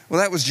wisdom. Well,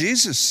 that was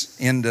Jesus'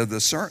 end of the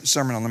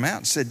Sermon on the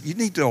Mount. Said, you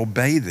need to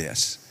obey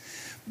this.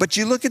 But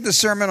you look at the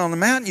Sermon on the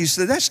Mount and you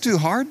say, that's too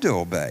hard to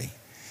obey.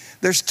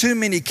 There's too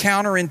many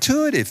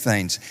counterintuitive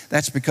things.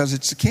 That's because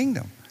it's the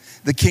kingdom.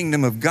 The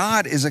kingdom of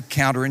God is a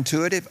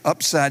counterintuitive,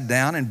 upside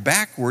down and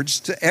backwards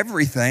to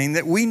everything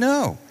that we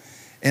know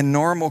in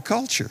normal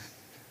culture.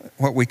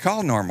 What we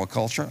call normal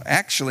culture,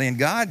 actually in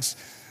God's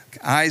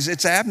eyes,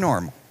 it's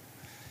abnormal.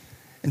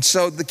 And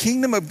so the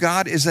kingdom of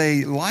God is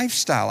a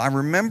lifestyle. I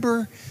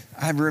remember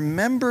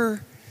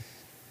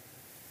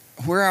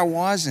where I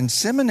was in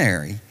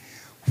seminary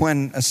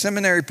when a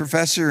seminary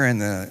professor in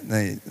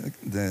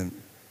the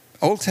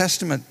Old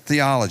Testament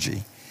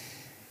theology,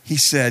 he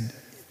said,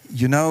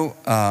 you know,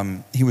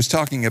 he was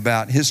talking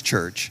about his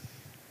church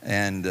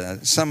and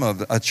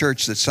a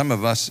church that some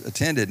of us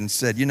attended, and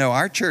said, you know,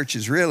 our church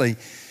is really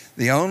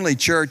the only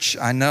church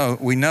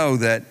we know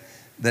that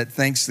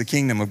thinks the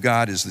kingdom of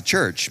God is the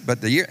church.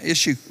 But the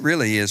issue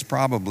really is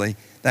probably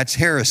that's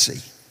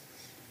heresy.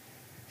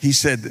 He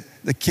said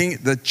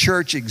the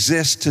church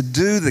exists to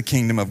do the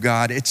kingdom of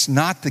God. It's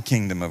not the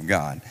kingdom of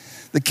God.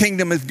 The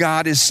kingdom of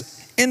God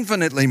is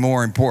infinitely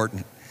more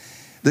important.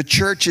 The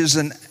church is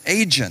an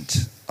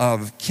agent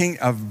of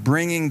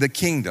bringing the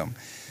kingdom.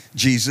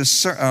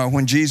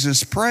 When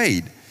Jesus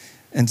prayed,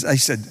 and they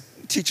said,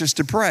 teach us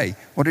to pray.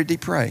 What did he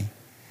pray?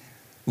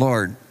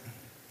 Lord,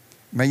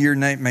 may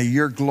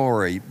your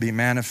glory be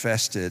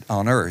manifested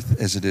on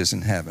earth as it is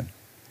in heaven.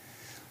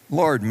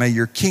 Lord, may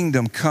your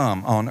kingdom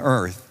come on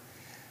earth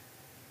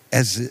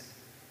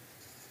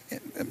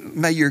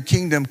may your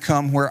kingdom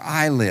come where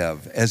I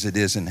live as it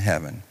is in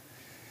heaven.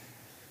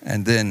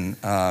 And then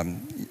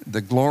the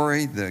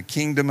glory, the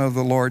kingdom of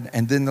the Lord.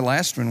 And then the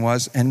last one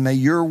was, and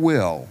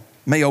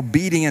may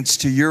obedience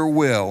to your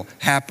will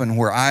happen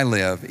where I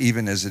live,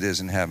 even as it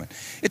is in heaven.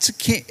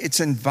 It's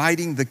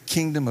inviting the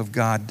kingdom of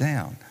God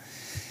down.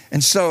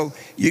 And so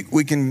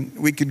we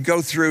could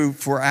go through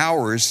for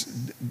hours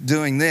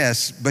doing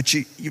this, but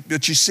you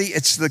see,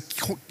 it's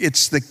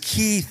the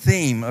key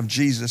theme of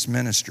Jesus'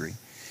 ministry.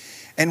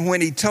 And when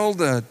he told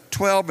the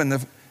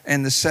 12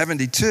 and the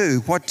 72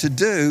 what to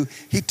do,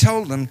 he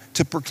told them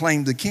to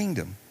proclaim the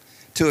kingdom,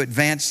 to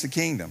advance the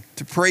kingdom,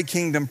 to pray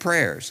kingdom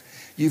prayers.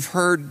 You've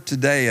heard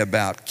today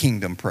about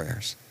kingdom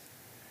prayers.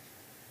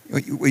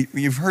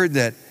 You've heard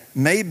that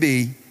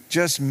maybe,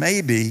 just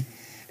maybe,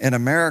 in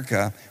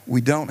America,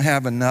 we don't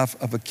have enough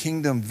of a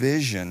kingdom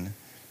vision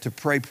to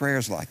pray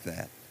prayers like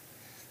that.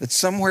 That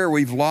somewhere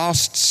we've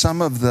lost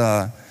some of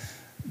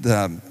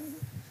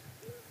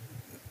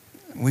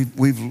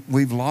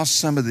we've lost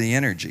some of the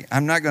energy.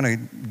 I'm not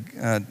going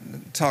to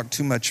talk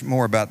too much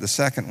more about the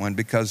second one,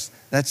 because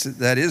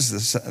that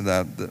is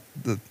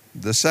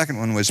the second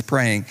one was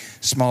praying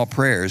small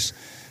prayers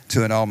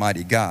to an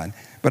almighty God.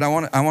 But I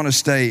want to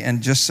stay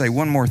and just say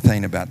one more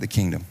thing about the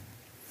kingdom.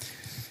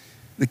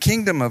 The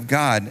kingdom of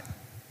God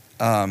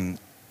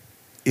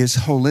is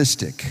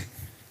holistic.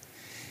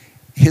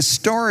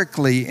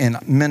 Historically in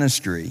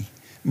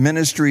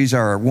ministries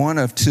are one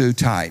of two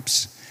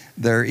types.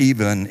 They're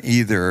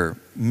either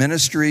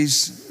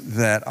ministries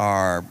that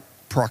are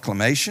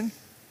proclamation,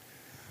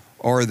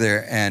 or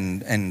they're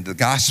and the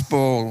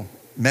gospel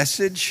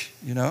message,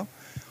 you know,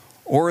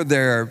 or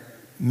they're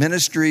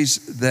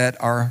ministries that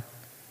are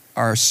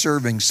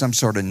serving some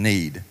sort of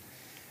need.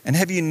 And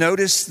have you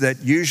noticed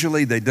that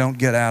usually they don't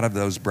get out of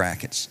those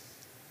brackets?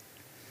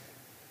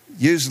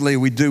 Usually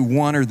we do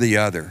one or the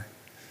other.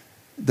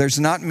 There's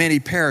not many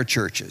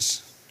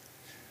parachurches.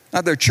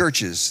 Now, there are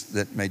churches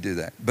that may do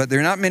that, but there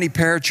are not many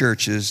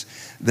parachurches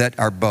that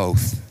are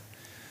both.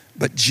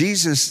 But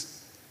Jesus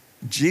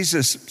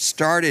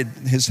started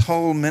his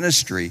whole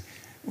ministry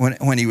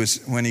when he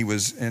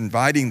was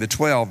inviting the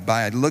 12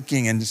 by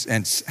looking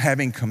and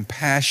having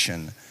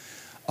compassion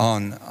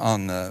on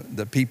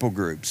the people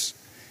groups,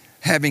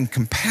 having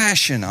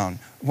compassion on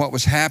what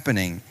was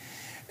happening,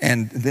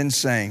 and then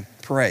saying,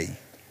 pray.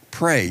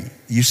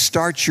 You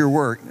start your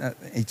work.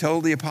 He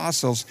told the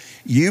apostles,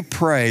 you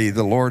pray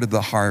the Lord of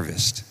the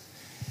harvest.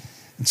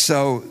 And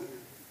so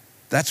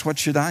that's what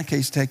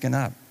Shodankeh's taken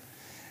up.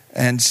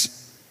 And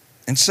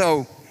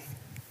so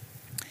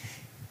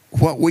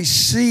what we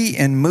see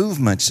in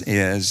movements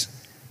is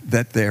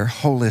that they're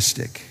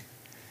holistic.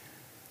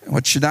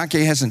 What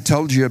Shodankeh hasn't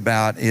told you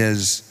about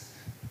is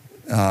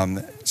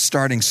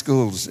starting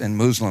schools in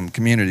Muslim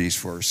communities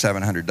for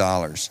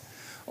 $700,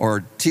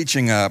 or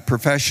teaching a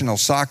professional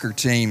soccer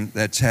team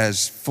that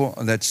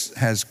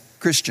has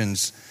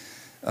Christians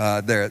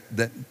there.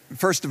 That,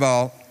 first of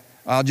all,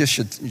 I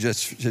should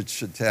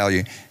tell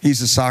you,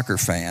 he's a soccer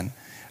fan.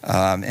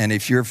 And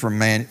if you're for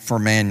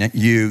Man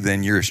U,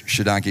 then you're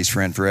Shodankeh's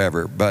friend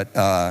forever. But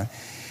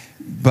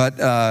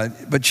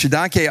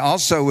Shodankeh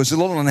also was a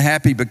little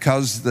unhappy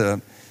because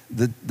the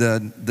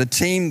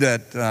team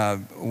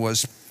that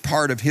was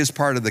part of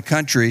the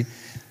country,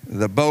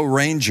 the Bow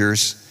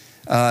Rangers,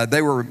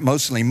 they were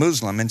mostly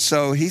Muslim, and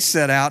so he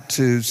set out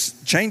to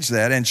change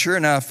that. And sure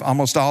enough,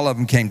 almost all of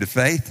them came to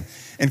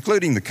faith,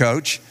 including the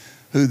coach,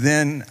 who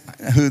then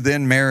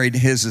married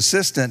his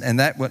assistant, and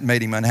that what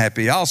made him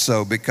unhappy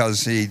also,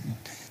 because she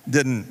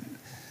didn't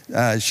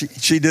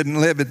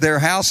live at their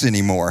house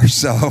anymore.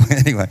 So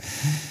anyway,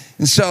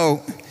 and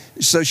so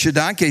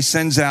Shodankeh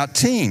sends out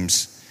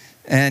teams,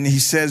 and he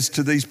says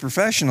to these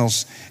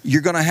professionals,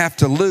 "You're going to have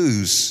to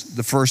lose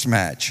the first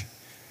match."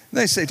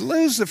 They say,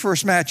 "Lose the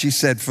first match," he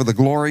said, "for the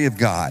glory of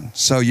God."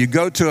 So you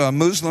go to a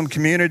Muslim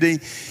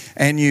community,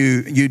 and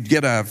you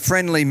get a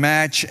friendly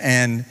match,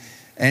 and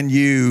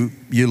you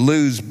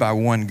lose by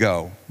one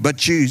go.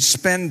 But you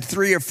spend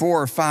 3 or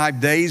 4 or 5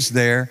 days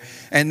there,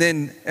 and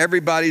then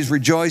everybody's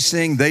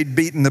rejoicing. They'd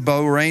beaten the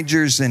Bow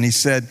Rangers, and he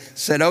said,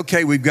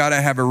 "Okay, we've got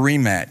to have a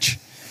rematch."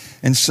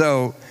 And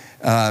so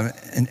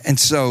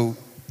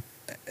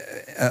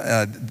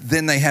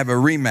then they have a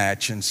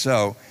rematch, and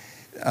so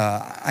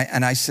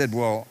I said,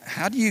 "Well,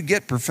 how do you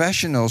get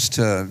professionals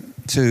to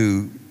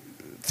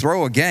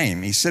throw a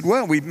game?" He said,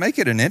 "Well, we make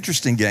it an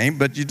interesting game,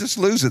 but you just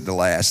lose at the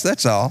last.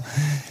 That's all."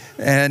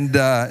 And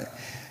then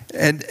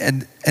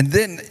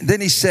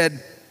he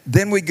said,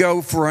 "Then we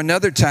go for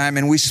another time,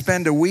 and we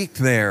spend a week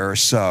there or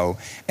so,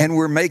 and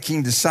we're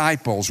making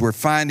disciples. We're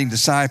finding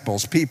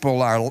disciples.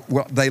 People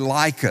they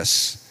like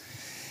us."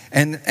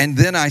 And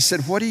then I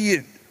said, "What do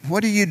you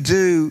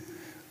do?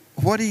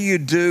 What do you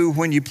do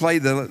when you play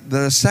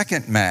the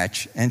second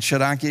match?" And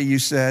Shodankeh, you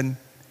said,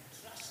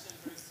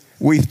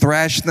 "We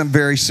thrash them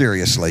very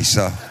seriously,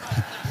 so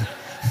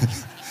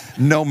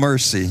no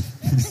mercy."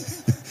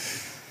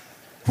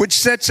 Which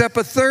sets up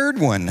a third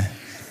one.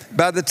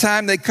 By the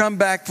time they come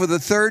back for the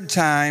third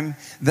time,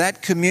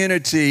 that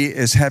community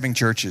is having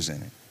churches in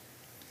it.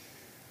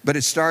 But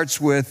it starts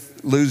with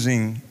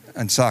losing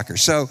in soccer.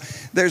 So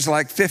there's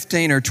like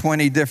 15 or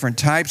 20 different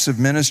types of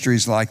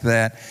ministries like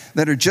that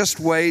are just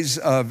ways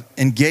of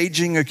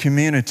engaging a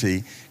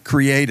community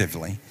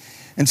creatively.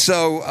 And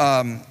so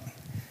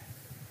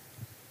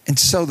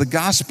the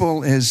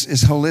gospel is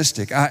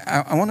holistic.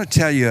 I want to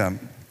tell you a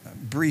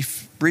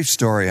brief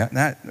story.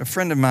 A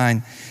friend of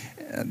mine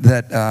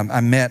that I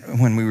met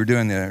when we were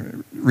doing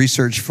the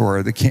research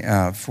for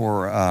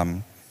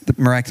the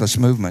miraculous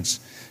movements.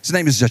 His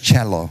name is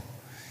Giacello,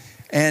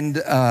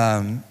 and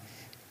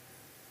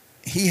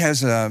he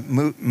has a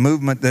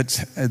movement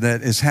that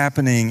is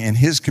happening in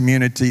his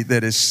community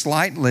that is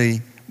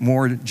slightly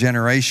more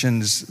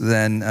generations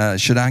than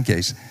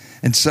Shodankeh's,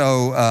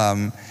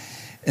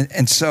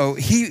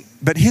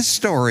 but his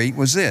story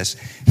was this: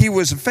 he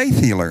was a faith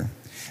healer.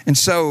 And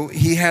so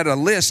he had a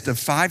list of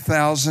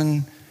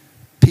 5,000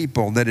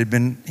 people that had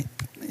been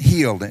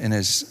healed in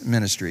his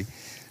ministry.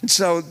 And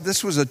so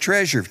this was a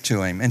treasure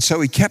to him. And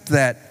so he kept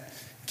that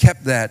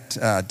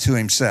to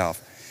himself.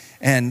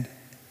 And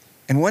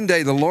one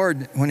day the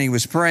Lord, when he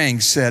was praying,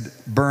 said,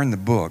 "Burn the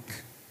book."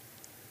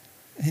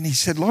 And he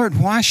said, "Lord,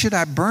 why should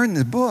I burn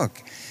the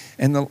book?"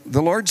 And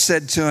the Lord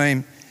said to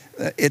him,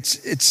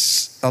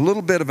 it's a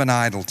little bit of an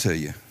idol to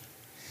you,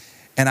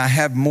 and I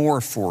have more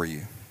for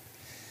you."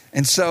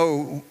 And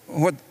so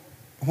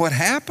what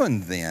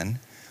happened then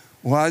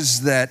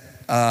was that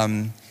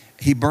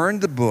he burned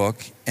the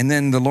book, and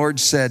then the Lord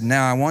said,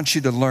 "Now I want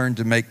you to learn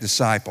to make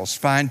disciples.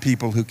 Find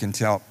people who can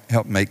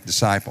help make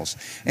disciples."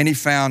 And he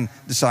found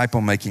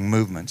disciple-making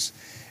movements.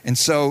 And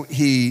so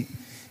he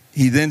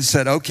then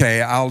said,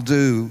 "Okay, I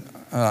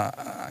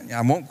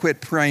won't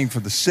quit praying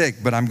for the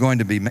sick, but I'm going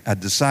to be a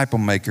disciple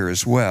maker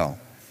as well."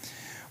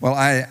 Well,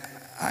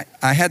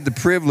 I had the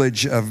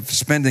privilege of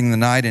spending the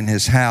night in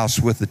his house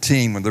with the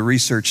team, with the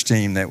research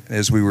team, that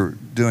as we were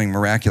doing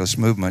Miraculous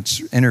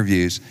Movements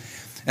interviews.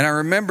 And I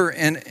remember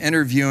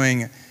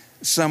interviewing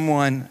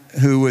someone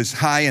who was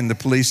high in the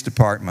police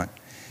department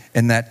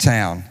in that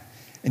town.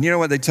 And you know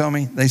what they told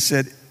me? They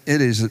said, it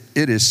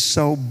is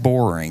so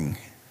boring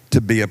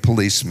to be a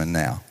policeman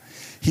now.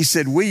 He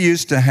said, we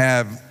used to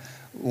have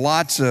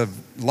lots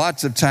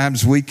of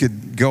times we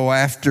could go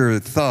after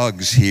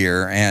thugs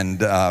here, and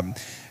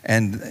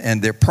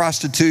their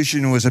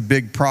prostitution was a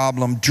big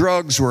problem.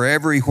 Drugs were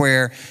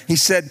everywhere. He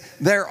said,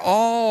 they're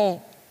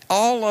all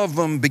of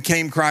them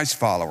became Christ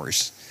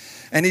followers.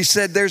 And he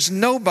said, there's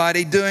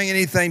nobody doing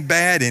anything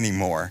bad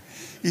anymore.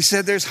 He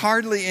said, there's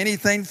hardly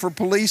anything for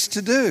police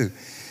to do.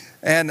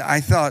 And I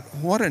thought,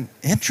 what an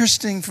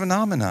interesting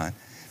phenomenon.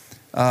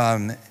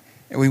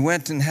 We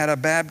went and had a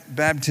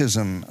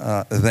baptism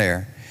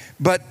there.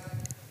 But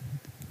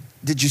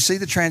did you see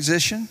the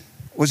transition?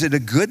 Was it a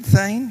good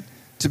thing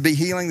to be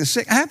healing the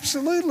sick?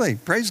 Absolutely.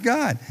 Praise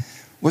God.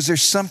 Was there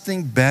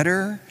something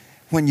better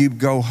when you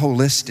go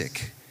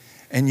holistic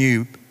and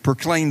you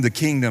proclaim the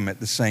kingdom at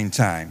the same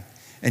time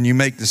and you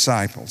make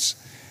disciples?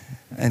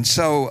 And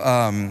so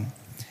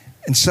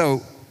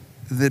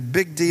the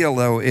big deal,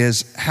 though,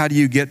 is how do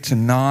you get to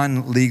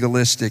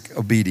non-legalistic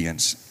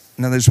obedience?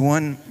 Now, there's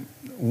one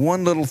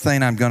little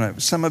thing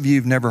some of you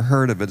have never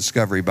heard of a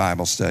Discovery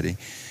Bible Study.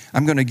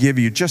 I'm going to give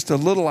you just a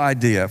little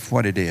idea of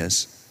what it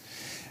is,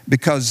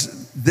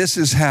 because this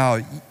is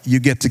how you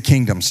get to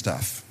kingdom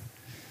stuff.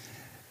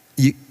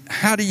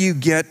 How do you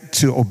get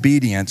to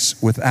obedience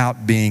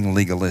without being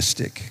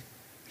legalistic?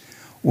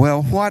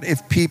 Well, what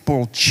if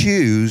people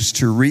choose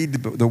to read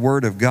the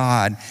Word of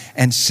God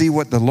and see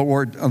what the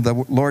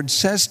Lord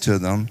says to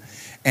them,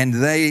 and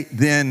they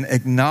then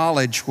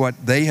acknowledge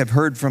what they have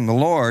heard from the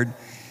Lord,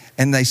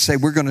 and they say,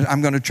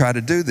 I'm going to try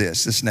to do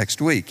this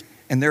next week,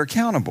 and they're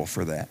accountable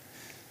for that.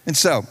 And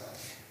so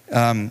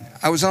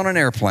I was on an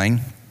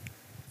airplane,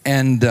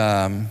 and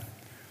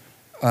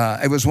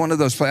it was one of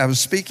those places. I was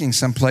speaking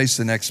someplace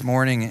the next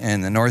morning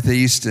in the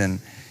Northeast, and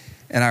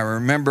I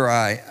remember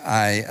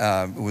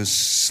I was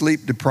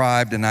sleep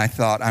deprived, and I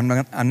thought, I'm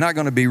not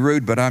going to be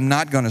rude, but I'm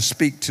not going to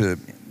speak to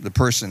the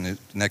person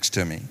next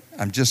to me.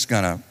 I'm just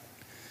going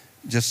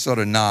to sort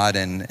of nod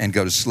and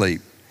go to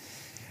sleep.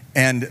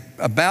 And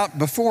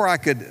before I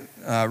could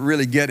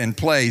really get in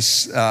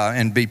place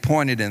and be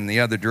pointed in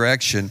the other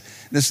direction,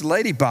 this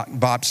lady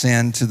bops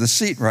into the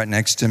seat right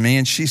next to me,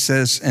 and she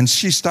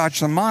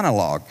starts a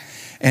monologue.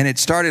 And it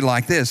started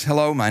like this: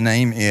 hello, my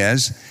name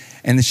is,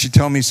 and then she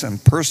told me some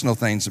personal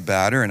things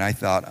about her, and I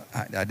thought,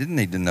 I didn't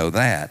need to know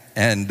that.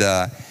 And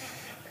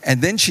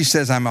then she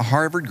says, I'm a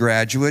Harvard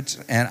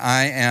graduate, and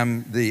I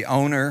am the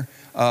owner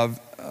of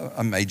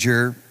a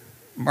major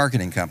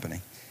marketing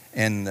company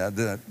in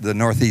the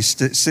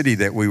Northeast city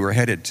that we were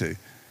headed to.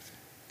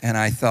 And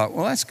I thought,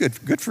 well, that's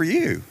good for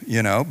you,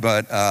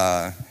 but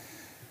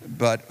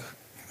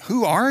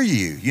who are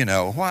you?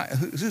 Why?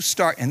 Who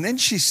start? And then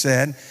she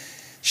said,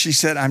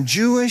 I'm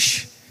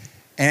Jewish,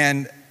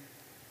 and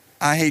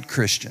I hate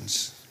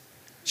Christians.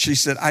 She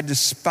said, I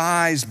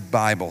despise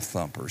Bible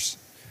thumpers,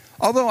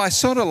 although I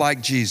sort of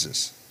like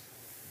Jesus.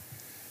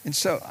 And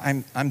so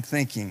I'm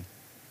thinking,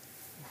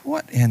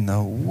 what in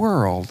the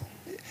world?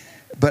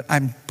 But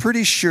I'm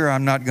pretty sure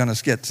I'm not going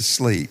to get to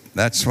sleep.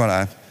 That's what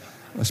I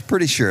was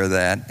pretty sure of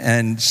that.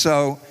 And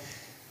so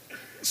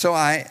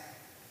I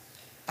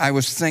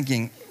was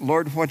thinking,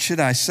 Lord, what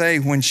should I say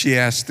when she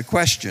asked the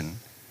question?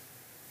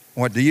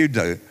 What do you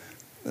do?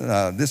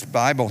 This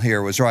Bible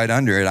here was right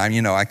under it.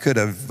 I could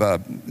have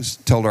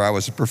told her I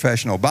was a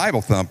professional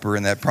Bible thumper,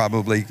 and that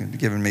probably could have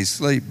given me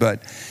sleep.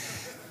 But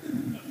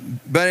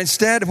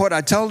instead, what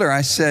I told her,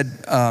 I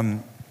said,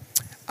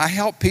 I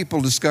help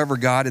people discover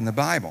God in the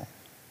Bible.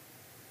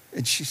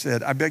 And she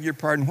said, I beg your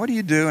pardon, what do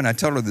you do? And I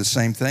told her the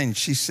same thing. And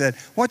she said,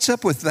 what's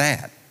up with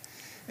that?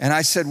 And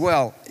I said,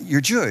 well, you're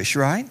Jewish,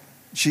 right?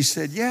 She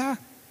said, yeah.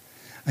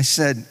 I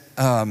said,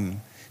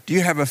 do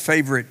you have a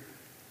favorite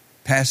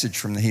passage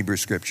from the Hebrew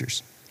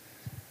Scriptures?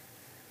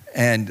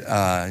 And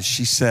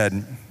she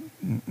said,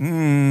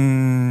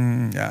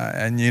 and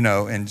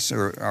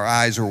so our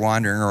eyes were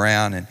wandering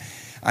around, and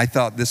I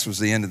thought this was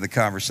the end of the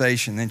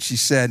conversation. Then she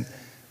said,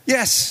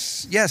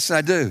 yes,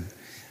 I do.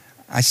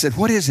 I said,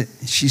 what is it?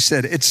 She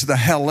said, it's the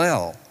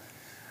Hallel,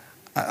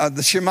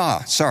 the Shema,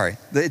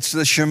 it's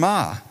the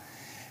Shema.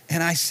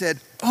 And I said,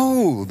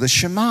 oh, the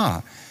Shema.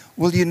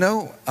 Well,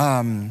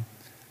 I'm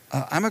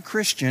a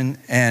Christian,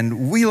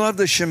 and we love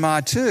the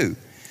Shema too.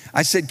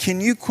 I said, can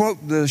you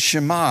quote the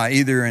Shema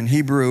either in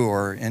Hebrew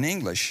or in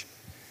English?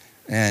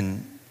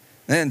 And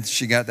then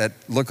she got that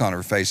look on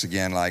her face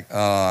again, like,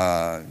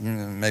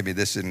 maybe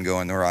this didn't go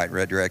in the right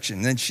direction.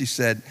 And then she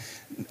said,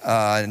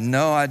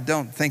 no, I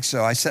don't think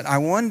so. I said, I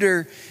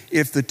wonder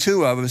if the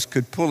two of us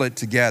could pull it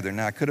together.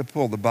 Now, I could have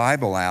pulled the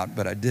Bible out,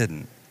 but I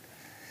didn't.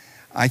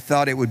 I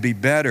thought it would be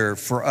better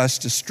for us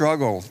to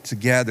struggle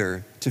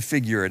together to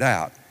figure it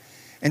out.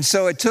 And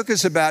so it took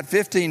us about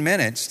 15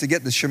 minutes to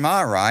get the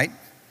Shema right,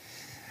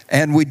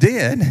 and we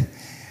did.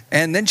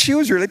 And then she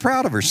was really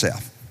proud of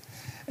herself.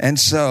 And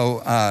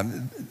so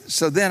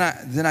then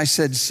I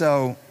said,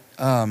 so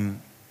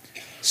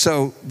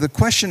the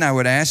question I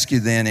would ask you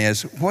then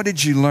is, what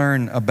did you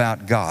learn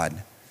about God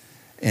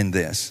in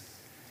this?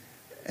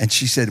 And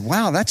she said,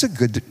 wow, that's a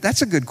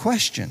good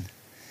question.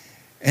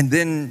 And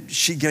then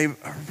she gave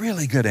a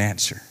really good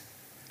answer.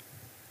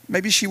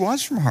 Maybe she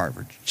was from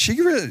Harvard.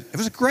 It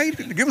was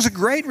a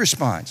great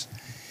response.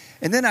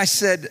 And then I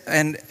said,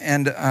 and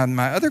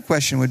my other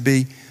question would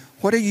be,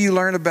 what do you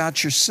learn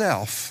about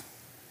yourself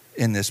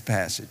in this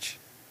passage?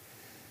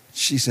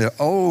 She said,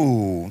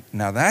 oh,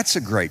 now that's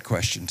a great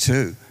question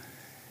too.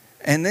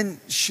 And then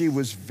she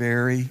was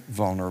very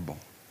vulnerable.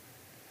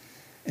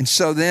 And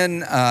so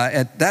then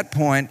at that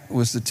point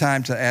was the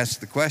time to ask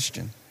the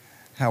question,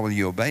 how will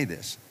you obey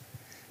this?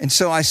 And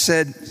so I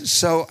said,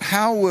 so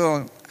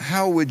how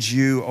would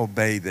you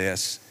obey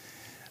this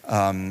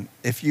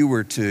if you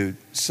were to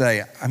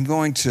say, I'm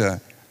going to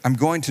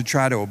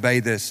try to obey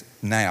this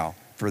now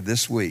for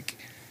this week?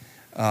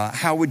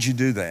 How would you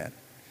do that?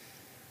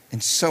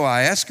 And so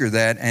I asked her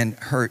that, and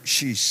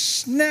she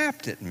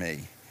snapped at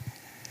me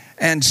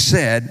and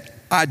said,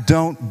 I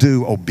don't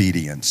do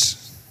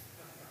obedience.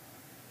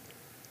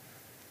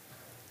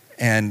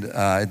 And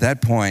at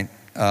that point,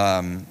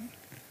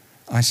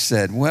 I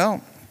said,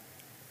 well,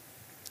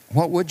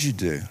 what would you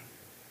do?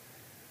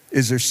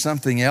 Is there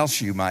something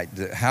else you might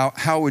do?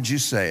 How would you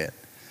say it?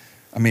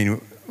 I mean,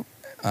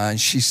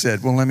 she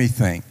said, well, let me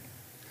think.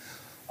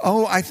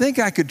 Oh, I think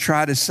I could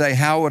try to say,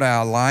 how would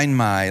I align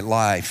my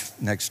life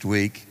next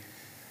week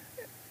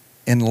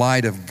in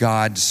light of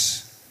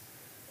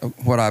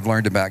what I've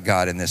learned about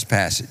God in this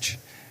passage?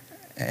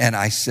 And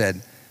I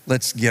said,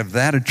 let's give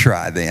that a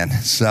try then.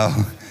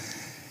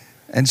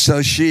 And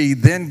so she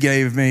then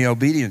gave me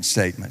obedience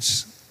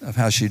statements of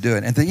how she'd do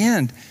it. At the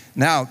end,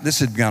 now this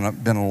had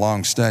been a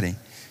long study.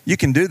 You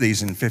can do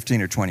these in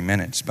 15 or 20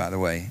 minutes, by the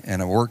way,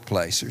 in a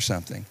workplace or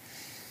something.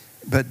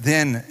 But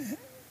then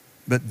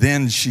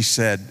she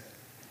said,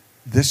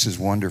 this is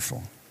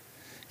wonderful.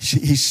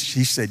 She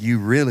said, you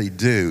really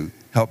do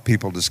help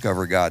people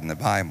discover God in the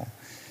Bible.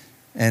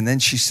 And then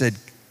she said,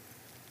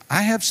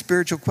 I have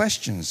spiritual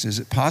questions. Is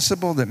it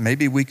possible that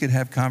maybe we could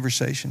have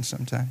conversation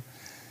sometime?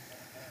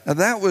 Now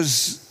that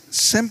was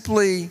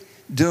simply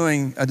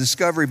doing a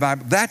discovery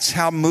Bible. That's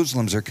how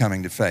Muslims are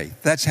coming to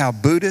faith. That's how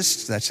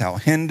Buddhists, that's how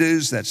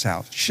Hindus, that's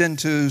how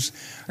Shintos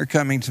are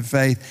coming to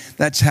faith.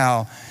 That's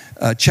how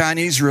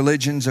Chinese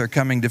religions are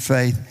coming to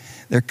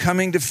faith. They're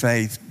coming to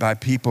faith by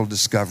people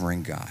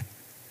discovering God.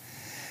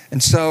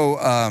 And so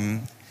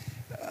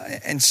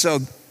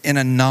in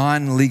a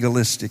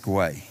non-legalistic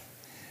way.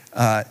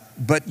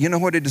 But you know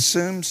what it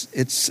assumes?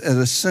 It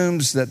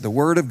assumes that the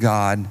Word of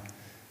God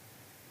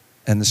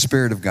and the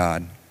Spirit of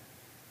God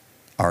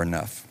are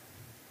enough.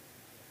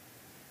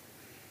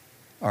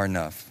 Are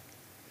enough.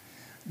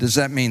 Does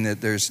that mean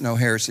that there's no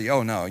heresy?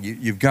 Oh, no.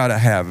 You've got to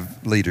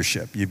have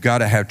leadership. You've got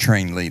to have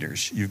trained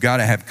leaders. You've got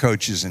to have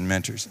coaches and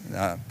mentors.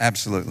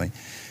 Absolutely.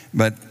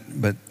 But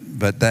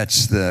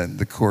that's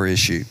the core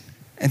issue.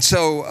 And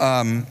so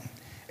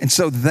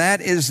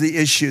that is the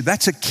issue.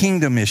 That's a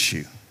kingdom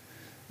issue.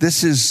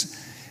 This is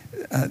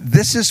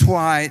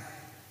why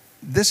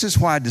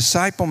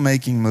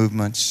disciple-making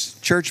movements,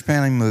 church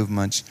planting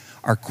movements,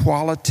 are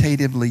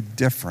qualitatively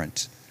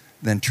different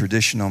than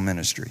traditional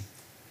ministry.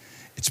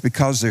 It's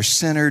because they're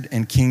centered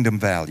in kingdom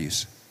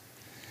values.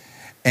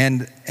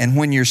 And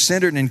when you're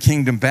centered in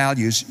kingdom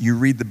values, you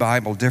read the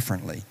Bible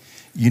differently.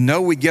 You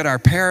know, we get our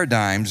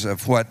paradigms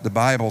of what the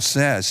Bible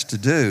says to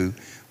do.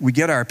 We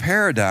get our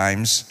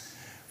paradigms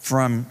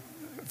from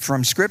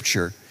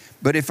Scripture.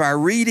 But if our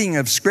reading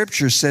of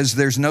Scripture says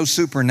there's no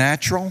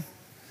supernatural,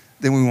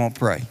 then we won't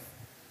pray.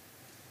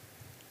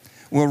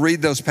 We'll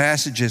read those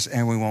passages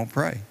and we won't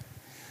pray.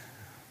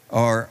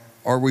 Or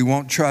we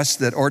won't trust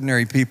that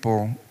ordinary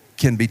people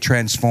can be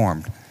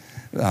transformed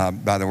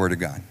by the Word of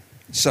God.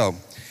 So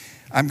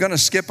I'm going to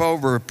skip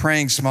over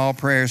praying small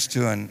prayers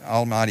to an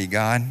almighty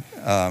God.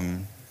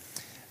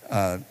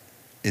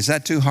 Is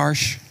that too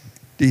harsh,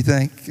 do you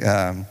think?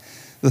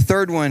 The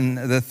third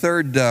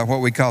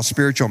what we call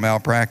spiritual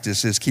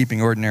malpractice is keeping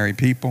ordinary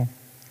people.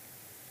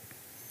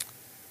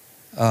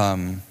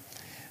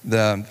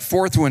 The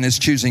fourth one is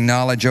choosing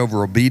knowledge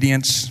over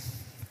obedience.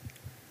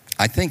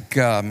 I think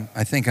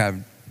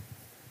I've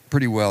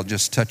pretty well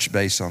just touched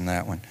base on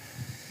that one.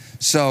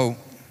 So,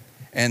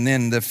 and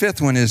then the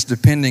fifth one is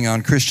depending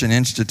on Christian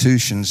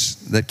institutions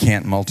that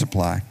can't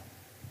multiply.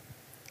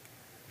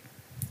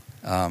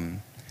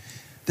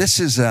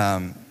 This is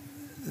a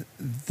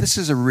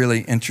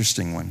really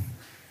interesting one.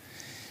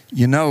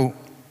 You know,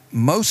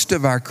 most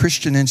of our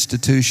Christian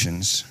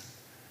institutions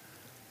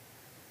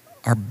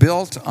are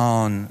built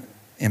on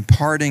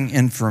imparting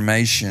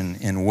information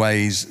in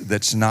ways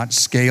that's not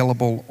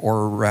scalable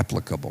or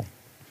replicable.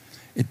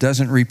 It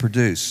doesn't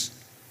reproduce.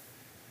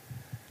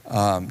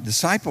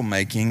 Disciple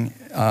making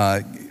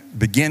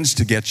begins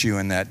to get you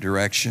in that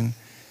direction.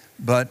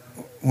 But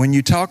when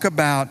you talk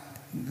about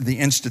the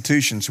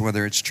institutions,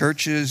 whether it's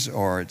churches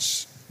or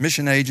it's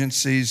mission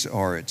agencies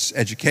or it's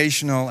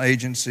educational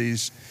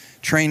agencies,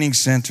 training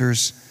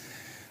centers,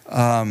 We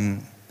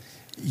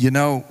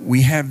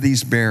have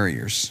these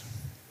barriers.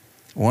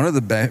 One of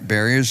the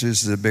barriers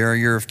is the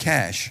barrier of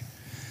cash.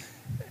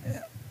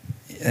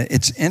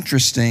 It's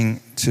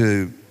interesting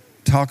to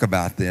talk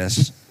about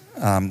this.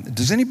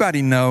 Does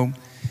anybody know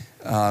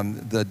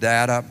the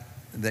data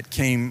that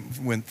came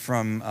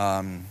from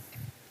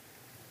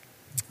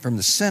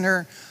the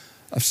Center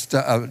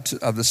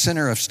of the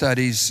Center of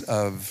Studies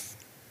of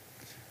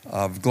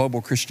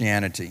Global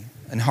Christianity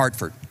in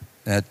Hartford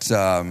at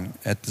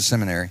the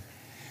seminary?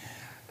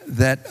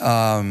 That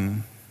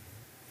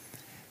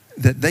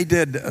they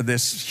did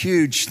this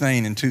huge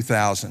thing in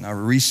 2000, a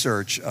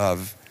research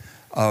of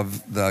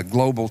the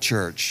global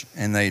church,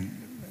 and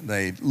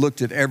they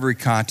looked at every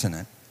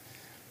continent.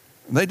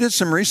 They did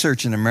some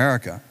research in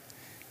America,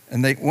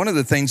 and one of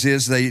the things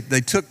is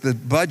they took the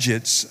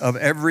budgets of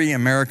every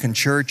American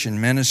church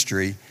and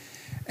ministry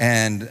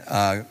and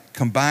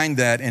combined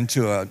that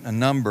into a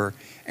number,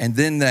 and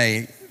then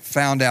they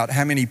found out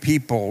how many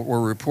people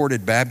were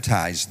reported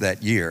baptized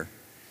that year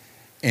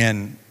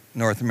in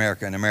North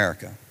America and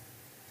America.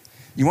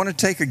 You want to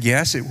take a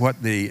guess at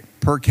what the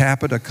per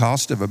capita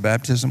cost of a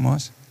baptism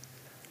was?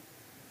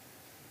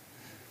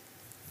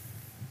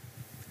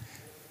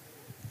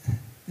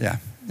 Yeah,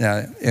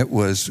 it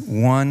was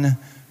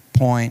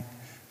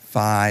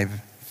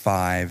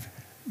 $1.55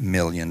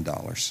 million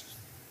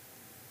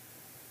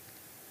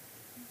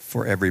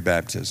for every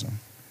baptism.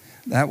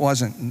 That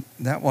was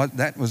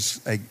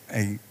a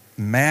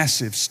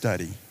massive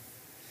study.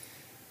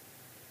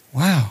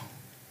 Wow.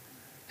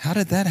 How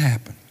did that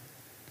happen?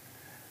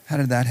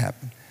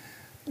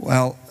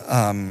 Well,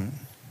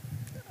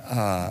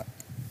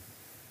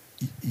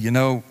 you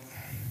know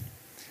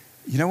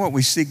what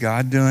we see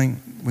God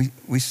doing?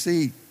 We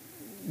see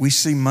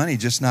money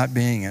just not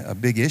being a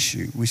big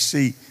issue. We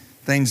see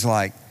things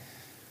like,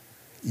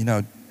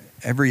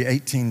 every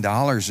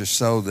 $18 or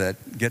so that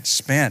gets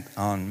spent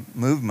on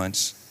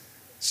movements,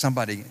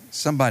 somebody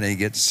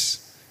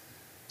gets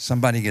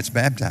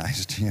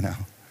baptized.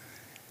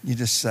 You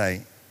just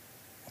say,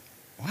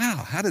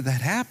 wow, how did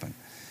that happen?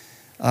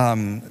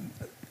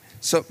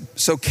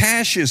 So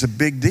cash is a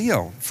big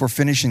deal for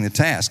finishing the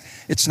task.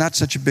 It's not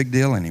such a big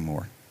deal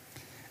anymore.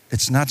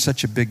 It's not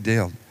such a big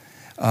deal.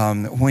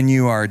 When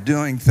you are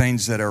doing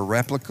things that are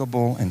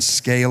replicable and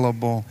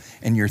scalable,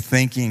 and you're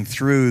thinking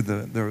through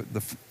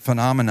the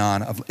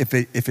phenomenon of if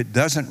it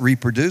doesn't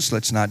reproduce,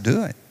 let's not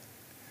do it.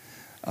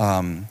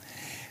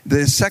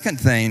 The second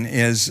thing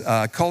is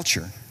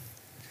culture.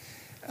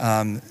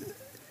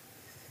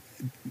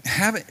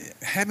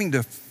 Having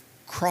to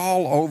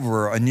crawl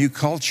over a new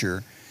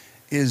culture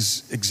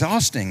is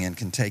exhausting and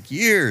can take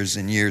years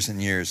and years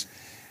and years.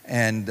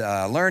 And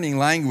learning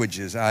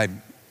languages, I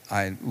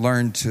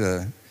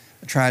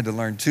tried to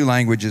learn 2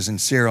 languages in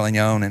Sierra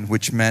Leone, and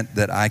which meant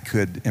that I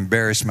could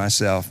embarrass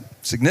myself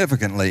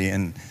significantly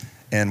in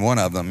one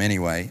of them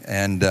anyway.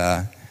 And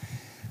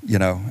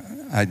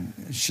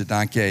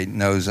Shodankeh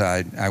knows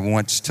I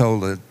once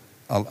told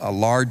a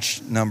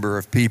large number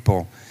of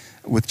people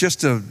with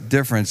just a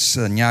difference,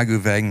 Nyagu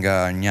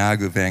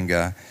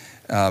Venga.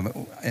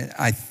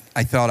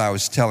 I thought I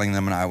was telling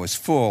them, and I was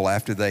full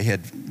after they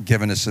had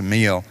given us a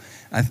meal.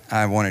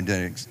 I wanted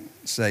to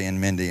say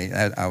in Mindy,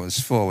 I was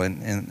full,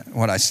 and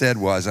what I said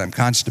was, I'm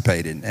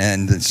constipated,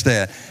 and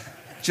instead,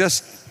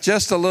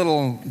 just a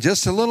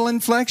little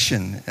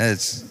inflection.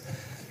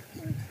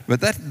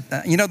 But that,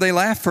 they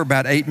laughed for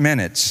about 8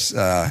 minutes.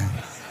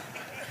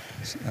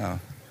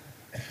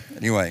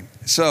 Anyway,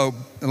 so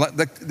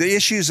the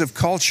issues of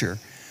culture,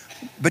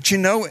 but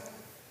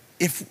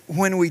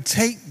when we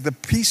take the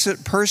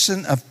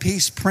person of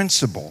peace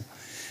principle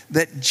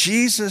that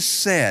Jesus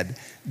said,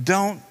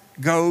 don't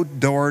go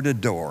door to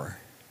door.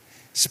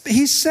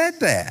 He said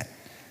that.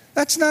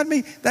 That's not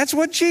me. That's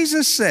what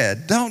Jesus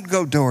said. Don't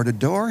go door to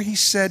door. He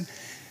said,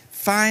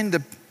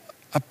 find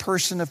a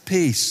person of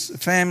peace, a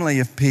family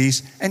of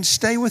peace, and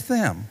stay with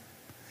them.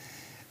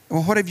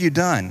 Well, what have you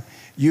done?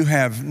 You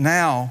have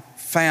now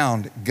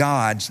found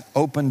God's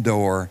open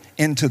door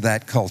into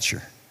that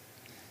culture.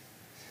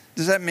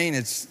 Does that mean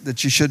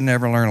that you should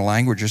never learn a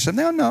language or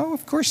something? No,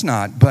 of course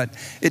not. But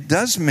it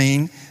does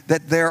mean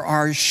that there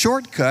are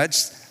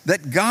shortcuts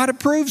that God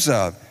approves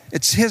of.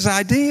 It's His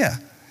idea.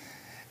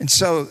 And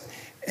so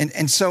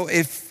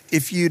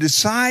if you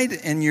decide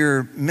in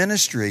your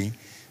ministry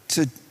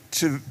to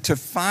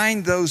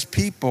find those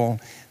people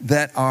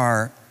that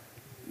are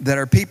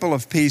people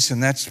of peace,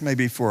 and that's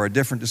maybe for a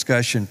different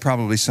discussion,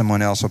 probably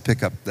someone else will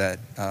pick up that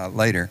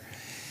later,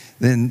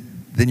 then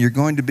you're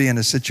going to be in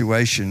a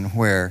situation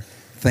where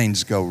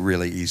things go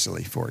really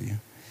easily for you.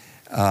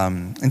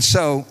 And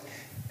so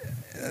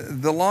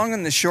the long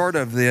and the short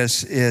of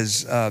this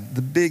is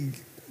the big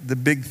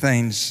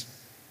things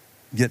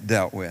get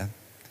dealt with.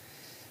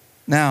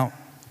 Now,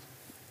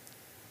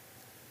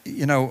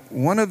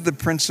 one of the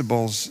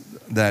principles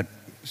that,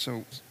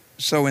 so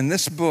in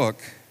this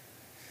book,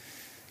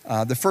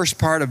 the first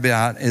part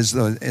about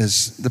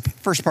the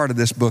first part of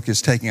this book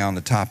is taking on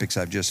the topics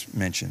I've just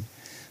mentioned.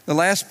 The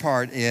last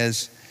part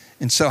is,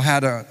 and so how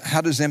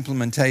does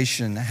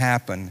implementation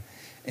happen?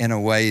 in a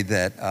way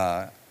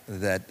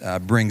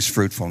that brings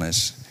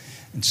fruitfulness.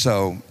 And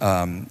so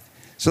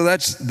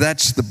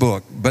that's the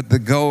book. But the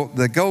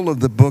goal of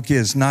the book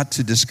is not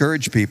to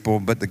discourage people,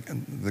 but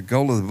the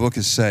goal of the book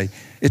is to say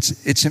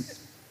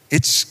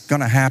it's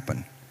going to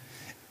happen.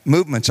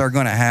 Movements are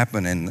going to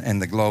happen in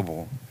the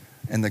global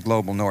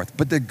north,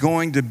 but they're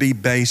going to be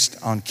based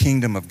on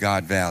kingdom of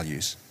God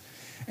values.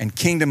 And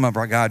kingdom of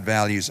God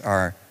values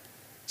are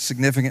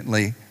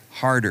significantly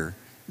harder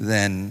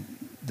than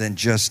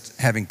just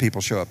having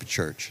people show up at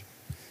church.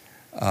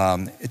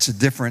 It's a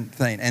different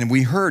thing. And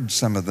we heard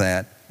some of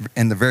that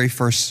in the very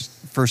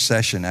first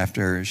session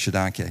after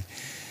Shodankeh.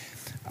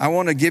 I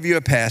want to give you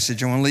a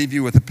passage. I want to leave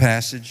you with a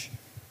passage.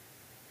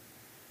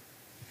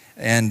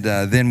 And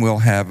then we'll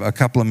have a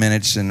couple of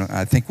minutes, and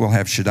I think we'll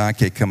have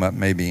Shodankeh come up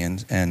maybe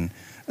and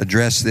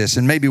address this.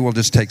 And maybe we'll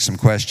just take some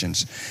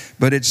questions.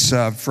 But it's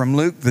from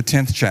Luke, the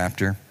 10th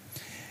chapter.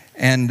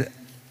 And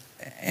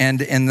in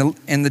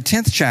the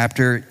 10th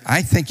chapter,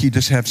 I think you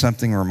just have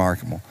something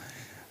remarkable.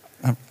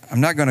 I'm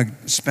not going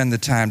to spend the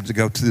time to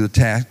go through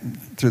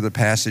the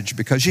passage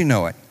because you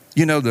know it.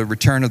 You know the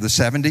return of the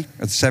 70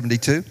 or the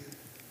 72.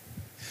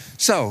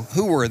 So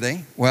who were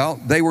they? Well,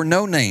 they were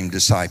no-name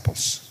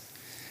disciples.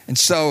 And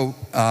so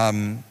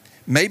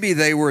maybe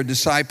they were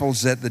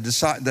disciples that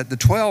the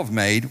 12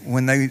 made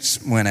when they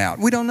went out.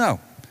 We don't know.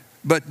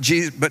 But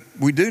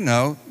we do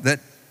know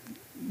that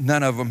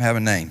none of them have a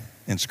name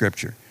in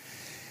Scripture.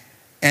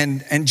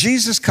 And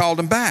Jesus called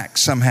them back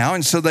somehow,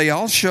 and so they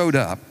all showed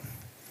up.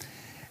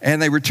 And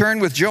they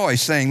returned with joy,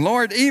 saying,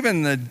 Lord,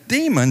 even the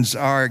demons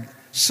are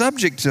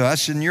subject to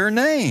us in your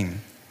name.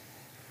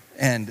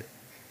 And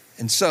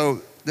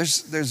so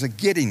there's a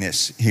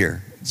giddiness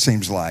here, it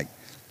seems like.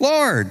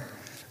 Lord,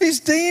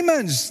 these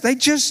demons, they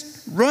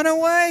just run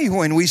away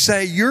when we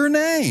say your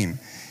name.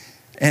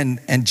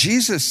 And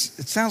Jesus,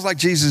 it sounds like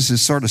Jesus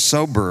is sort of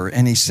sober,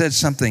 and he said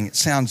something, it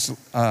sounds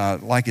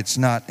like it's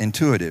not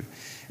intuitive.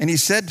 And he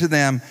said to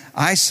them,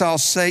 I saw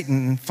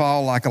Satan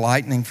fall like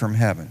lightning from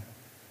heaven.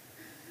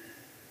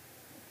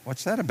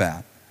 What's that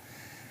about?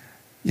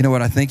 You know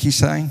what I think he's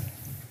saying?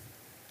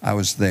 I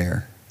was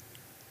there.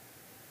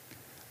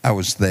 I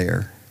was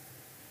there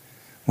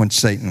when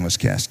Satan was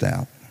cast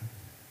out.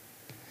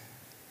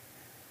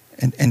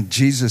 And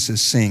Jesus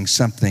is seeing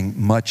something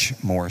much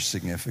more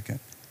significant.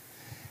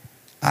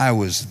 I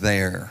was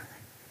there.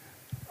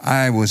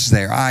 I was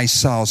there. I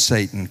saw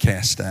Satan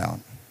cast out.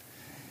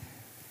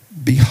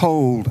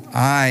 Behold,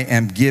 I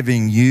am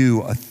giving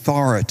you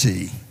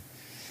authority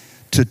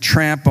to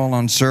trample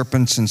on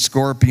serpents and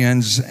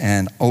scorpions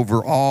and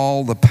over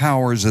all the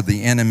powers of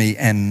the enemy,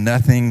 and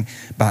nothing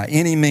by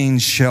any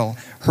means shall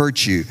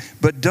hurt you.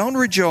 But don't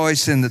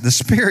rejoice in that the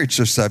spirits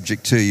are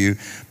subject to you,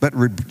 but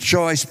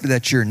rejoice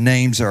that your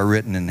names are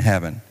written in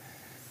heaven.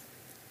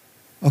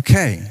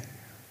 Okay,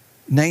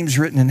 names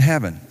written in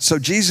heaven. So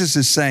Jesus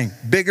is saying,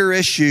 bigger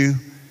issue,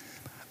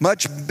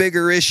 much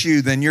bigger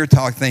issue than you're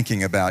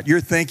thinking about. You're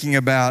thinking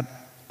about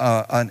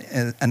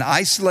an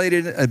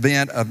isolated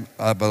event of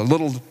a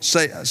little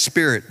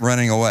spirit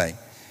running away.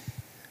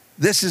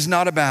 This is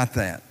not about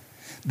that.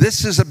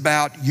 This is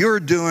about you're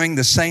doing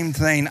the same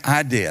thing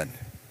I did.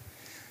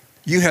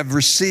 You have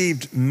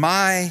received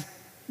my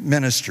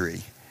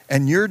ministry,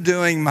 and you're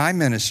doing my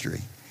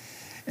ministry.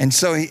 And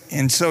so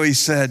he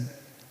said,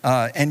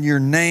 and your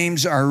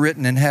names are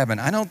written in heaven.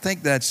 I don't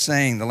think that's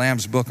saying the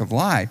Lamb's Book of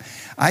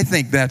Life. I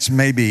think that's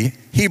maybe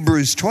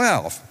Hebrews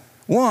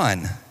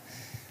 12:1.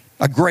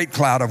 A great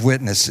cloud of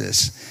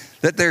witnesses.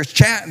 That there's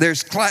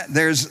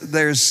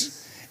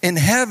in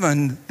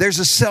heaven, there's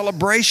a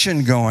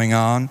celebration going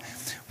on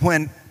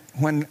when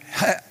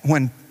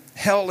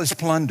hell is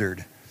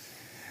plundered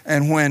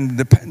and when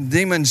the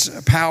demons'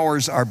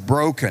 powers are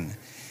broken.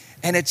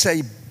 And it's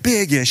a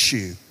big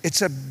issue.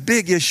 It's a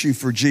big issue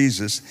for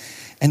Jesus.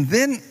 And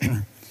then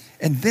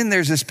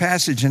there's this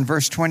passage in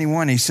verse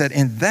 21. He said,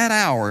 in that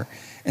hour,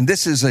 and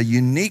this is a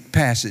unique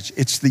passage.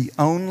 It's the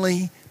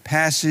only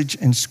passage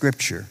in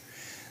Scripture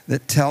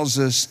that tells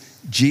us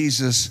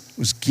Jesus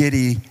was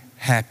giddy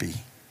happy,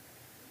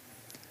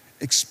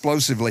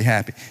 explosively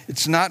happy.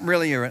 It's not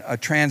really a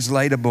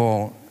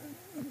translatable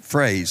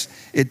phrase.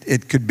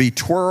 It could be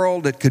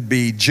twirled. It could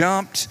be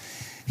jumped.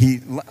 He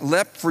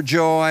leapt for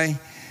joy.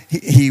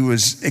 He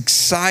was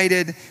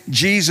excited.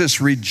 Jesus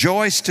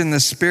rejoiced in the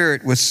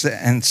Spirit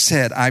and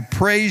said, I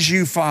praise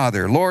you,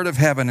 Father, Lord of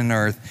heaven and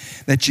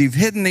earth, that you've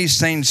hidden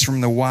these things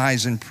from the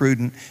wise and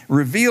prudent,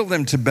 revealed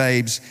them to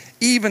babes.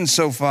 Even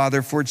so,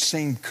 Father, for it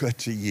seemed good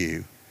to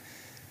you.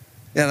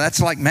 Yeah, that's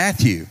like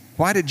Matthew.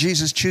 Why did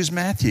Jesus choose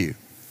Matthew?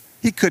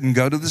 He couldn't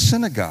go to the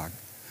synagogue.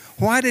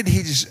 Why did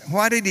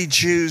he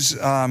choose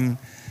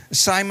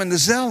Simon the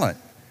Zealot?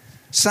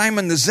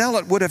 Simon the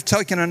Zealot would have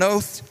taken an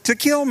oath to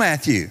kill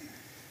Matthew.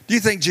 Do you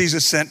think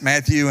Jesus sent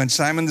Matthew and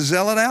Simon the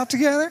Zealot out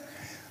together?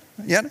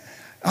 Yeah.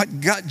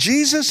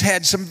 Jesus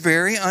had some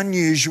very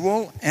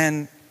unusual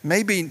and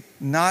maybe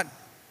not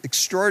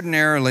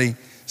extraordinarily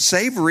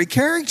savory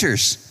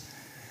characters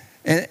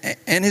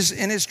in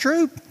his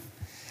troop.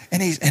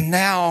 And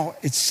now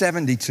it's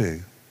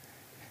 72.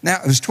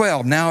 Now it was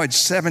 12. Now it's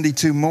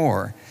 72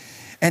 more.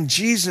 And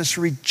Jesus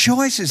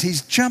rejoices.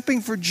 He's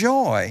jumping for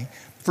joy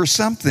for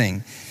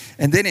something.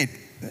 And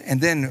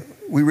then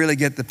we really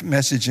get the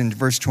message in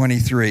verse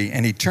 23.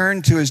 And he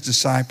turned to his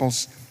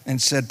disciples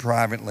and said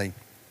privately,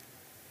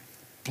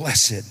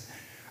 "Blessed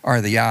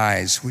are the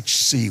eyes which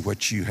see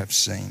what you have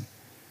seen.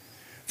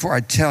 For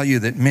I tell you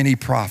that many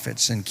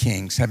prophets and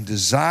kings have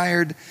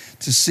desired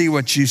to see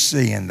what you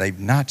see, and they've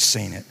not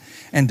seen it,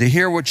 and to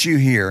hear what you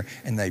hear,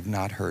 and they've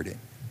not heard it."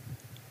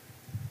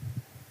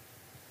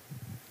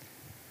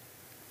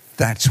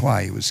 That's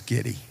why he was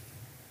giddy.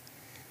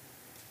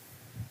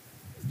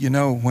 You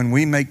know, when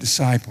we make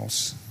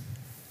disciples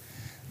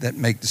that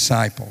make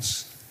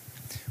disciples,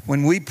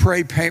 when we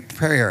pray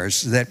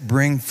prayers that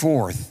bring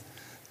forth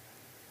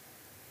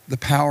the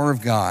power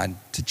of God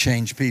to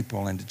change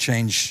people and to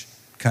change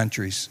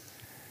countries,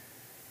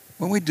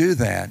 when we do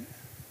that,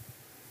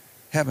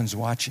 heaven's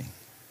watching.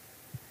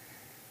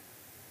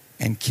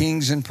 And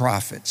kings and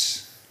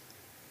prophets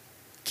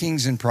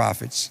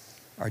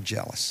are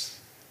jealous.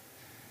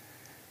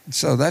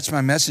 So that's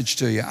my message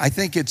to you. I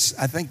think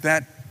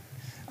the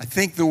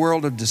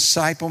world of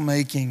disciple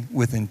making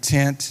with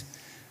intent,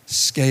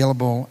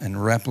 scalable and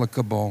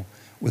replicable,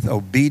 with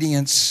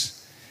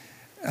obedience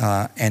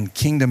and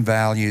kingdom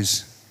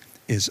values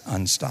is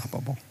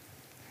unstoppable.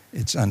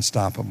 It's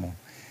unstoppable.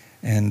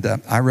 And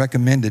I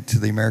recommend it to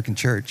the American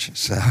church.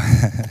 So,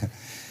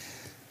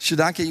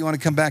 Shodankeh, you want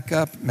to come back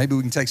up? Maybe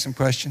we can take some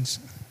questions.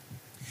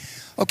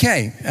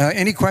 Okay,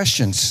 any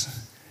questions?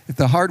 If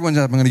the hard ones,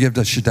 I'm going to give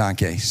to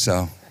Shodankeh.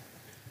 So,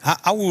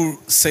 I will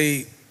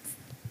say,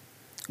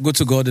 go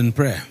to God in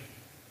prayer.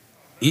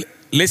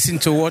 Listen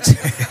to what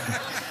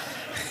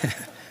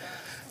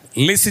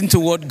listen to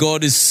what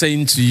God is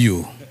saying to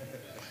you,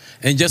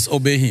 and just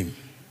obey Him.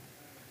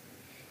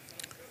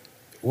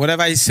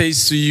 Whatever He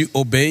says to you,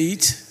 obey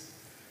it,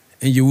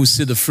 and you will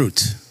see the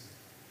fruit.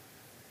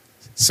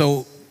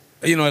 So,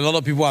 a lot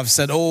of people have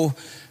said,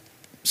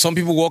 some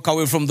people walk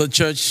away from the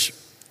church.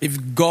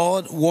 If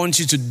God wants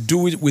you to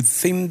do it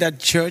within that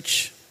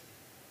church,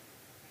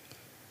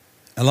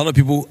 a lot of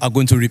people are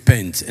going to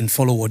repent and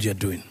follow what you're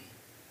doing.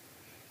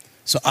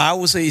 So I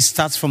would say it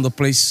starts from the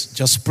place,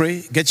 just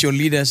pray, get your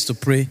leaders to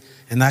pray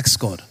and ask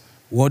God,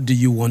 what do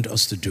you want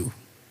us to do?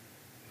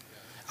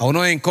 I want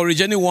to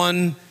encourage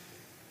anyone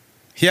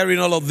hearing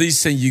all of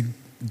this, and you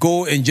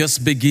go and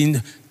just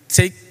begin,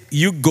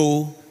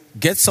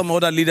 get some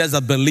other leaders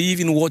that believe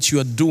in what you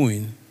are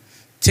doing,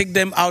 take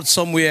them out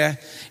somewhere.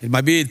 It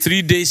might be a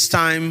 3 days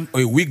time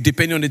or a week,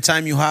 depending on the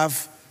time you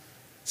have.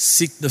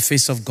 Seek the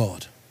face of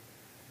God.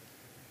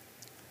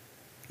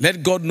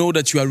 Let God know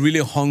that you are really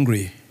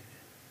hungry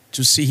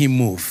to see Him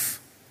move.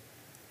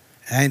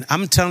 And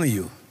I'm telling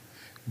you,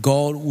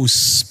 God will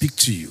speak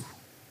to you.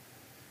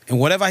 And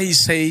whatever He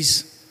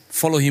says,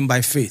 follow Him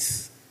by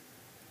faith.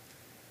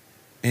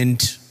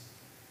 And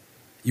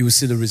you will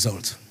see the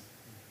result.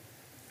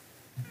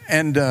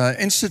 And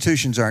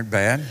institutions aren't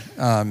bad,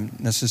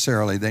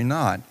 necessarily. They're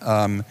not.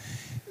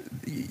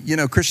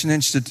 Christian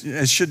Institute,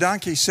 as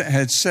Shodankeh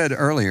had said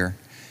earlier,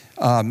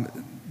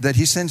 that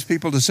he sends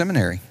people to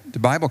seminary, to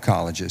Bible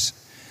colleges,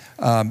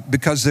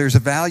 because there's a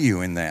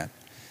value in that.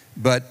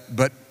 But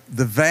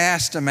the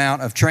vast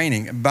amount of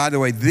training, by the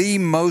way, the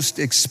most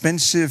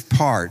expensive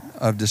part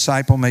of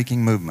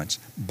disciple-making movements,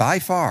 by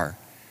far,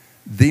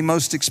 the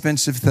most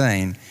expensive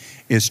thing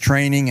is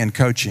training and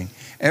coaching.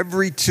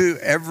 Every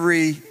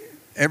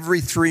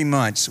 3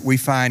 months, we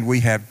find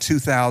we have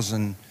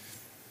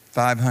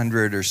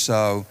 2,500 or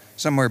so,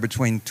 somewhere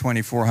between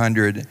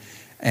 2,400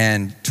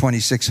 and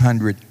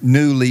 2,600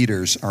 new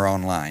leaders are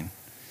online.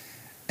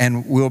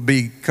 And we'll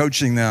be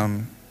coaching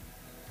them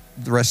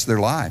the rest of their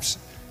lives,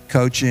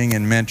 coaching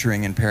and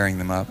mentoring and pairing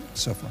them up,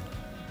 so forth.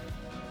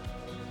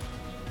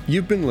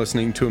 You've been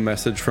listening to a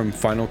message from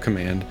Final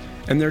Command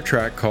and their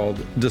track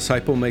called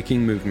Disciple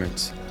Making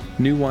Movements,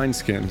 New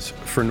Wineskins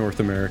for North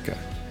America.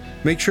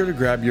 Make sure to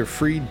grab your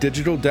free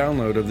digital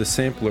download of the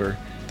sampler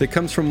that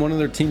comes from one of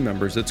their team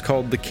members. It's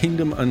called The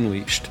Kingdom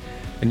Unleashed,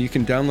 and you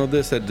can download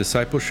this at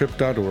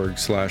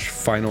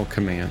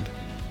discipleship.org/finalcommand.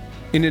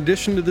 In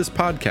addition to this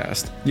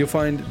podcast, you'll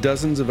find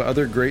dozens of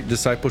other great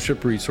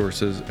discipleship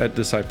resources at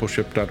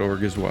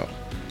discipleship.org as well.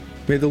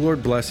 May the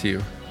Lord bless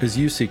you as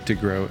you seek to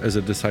grow as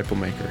a disciple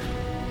maker.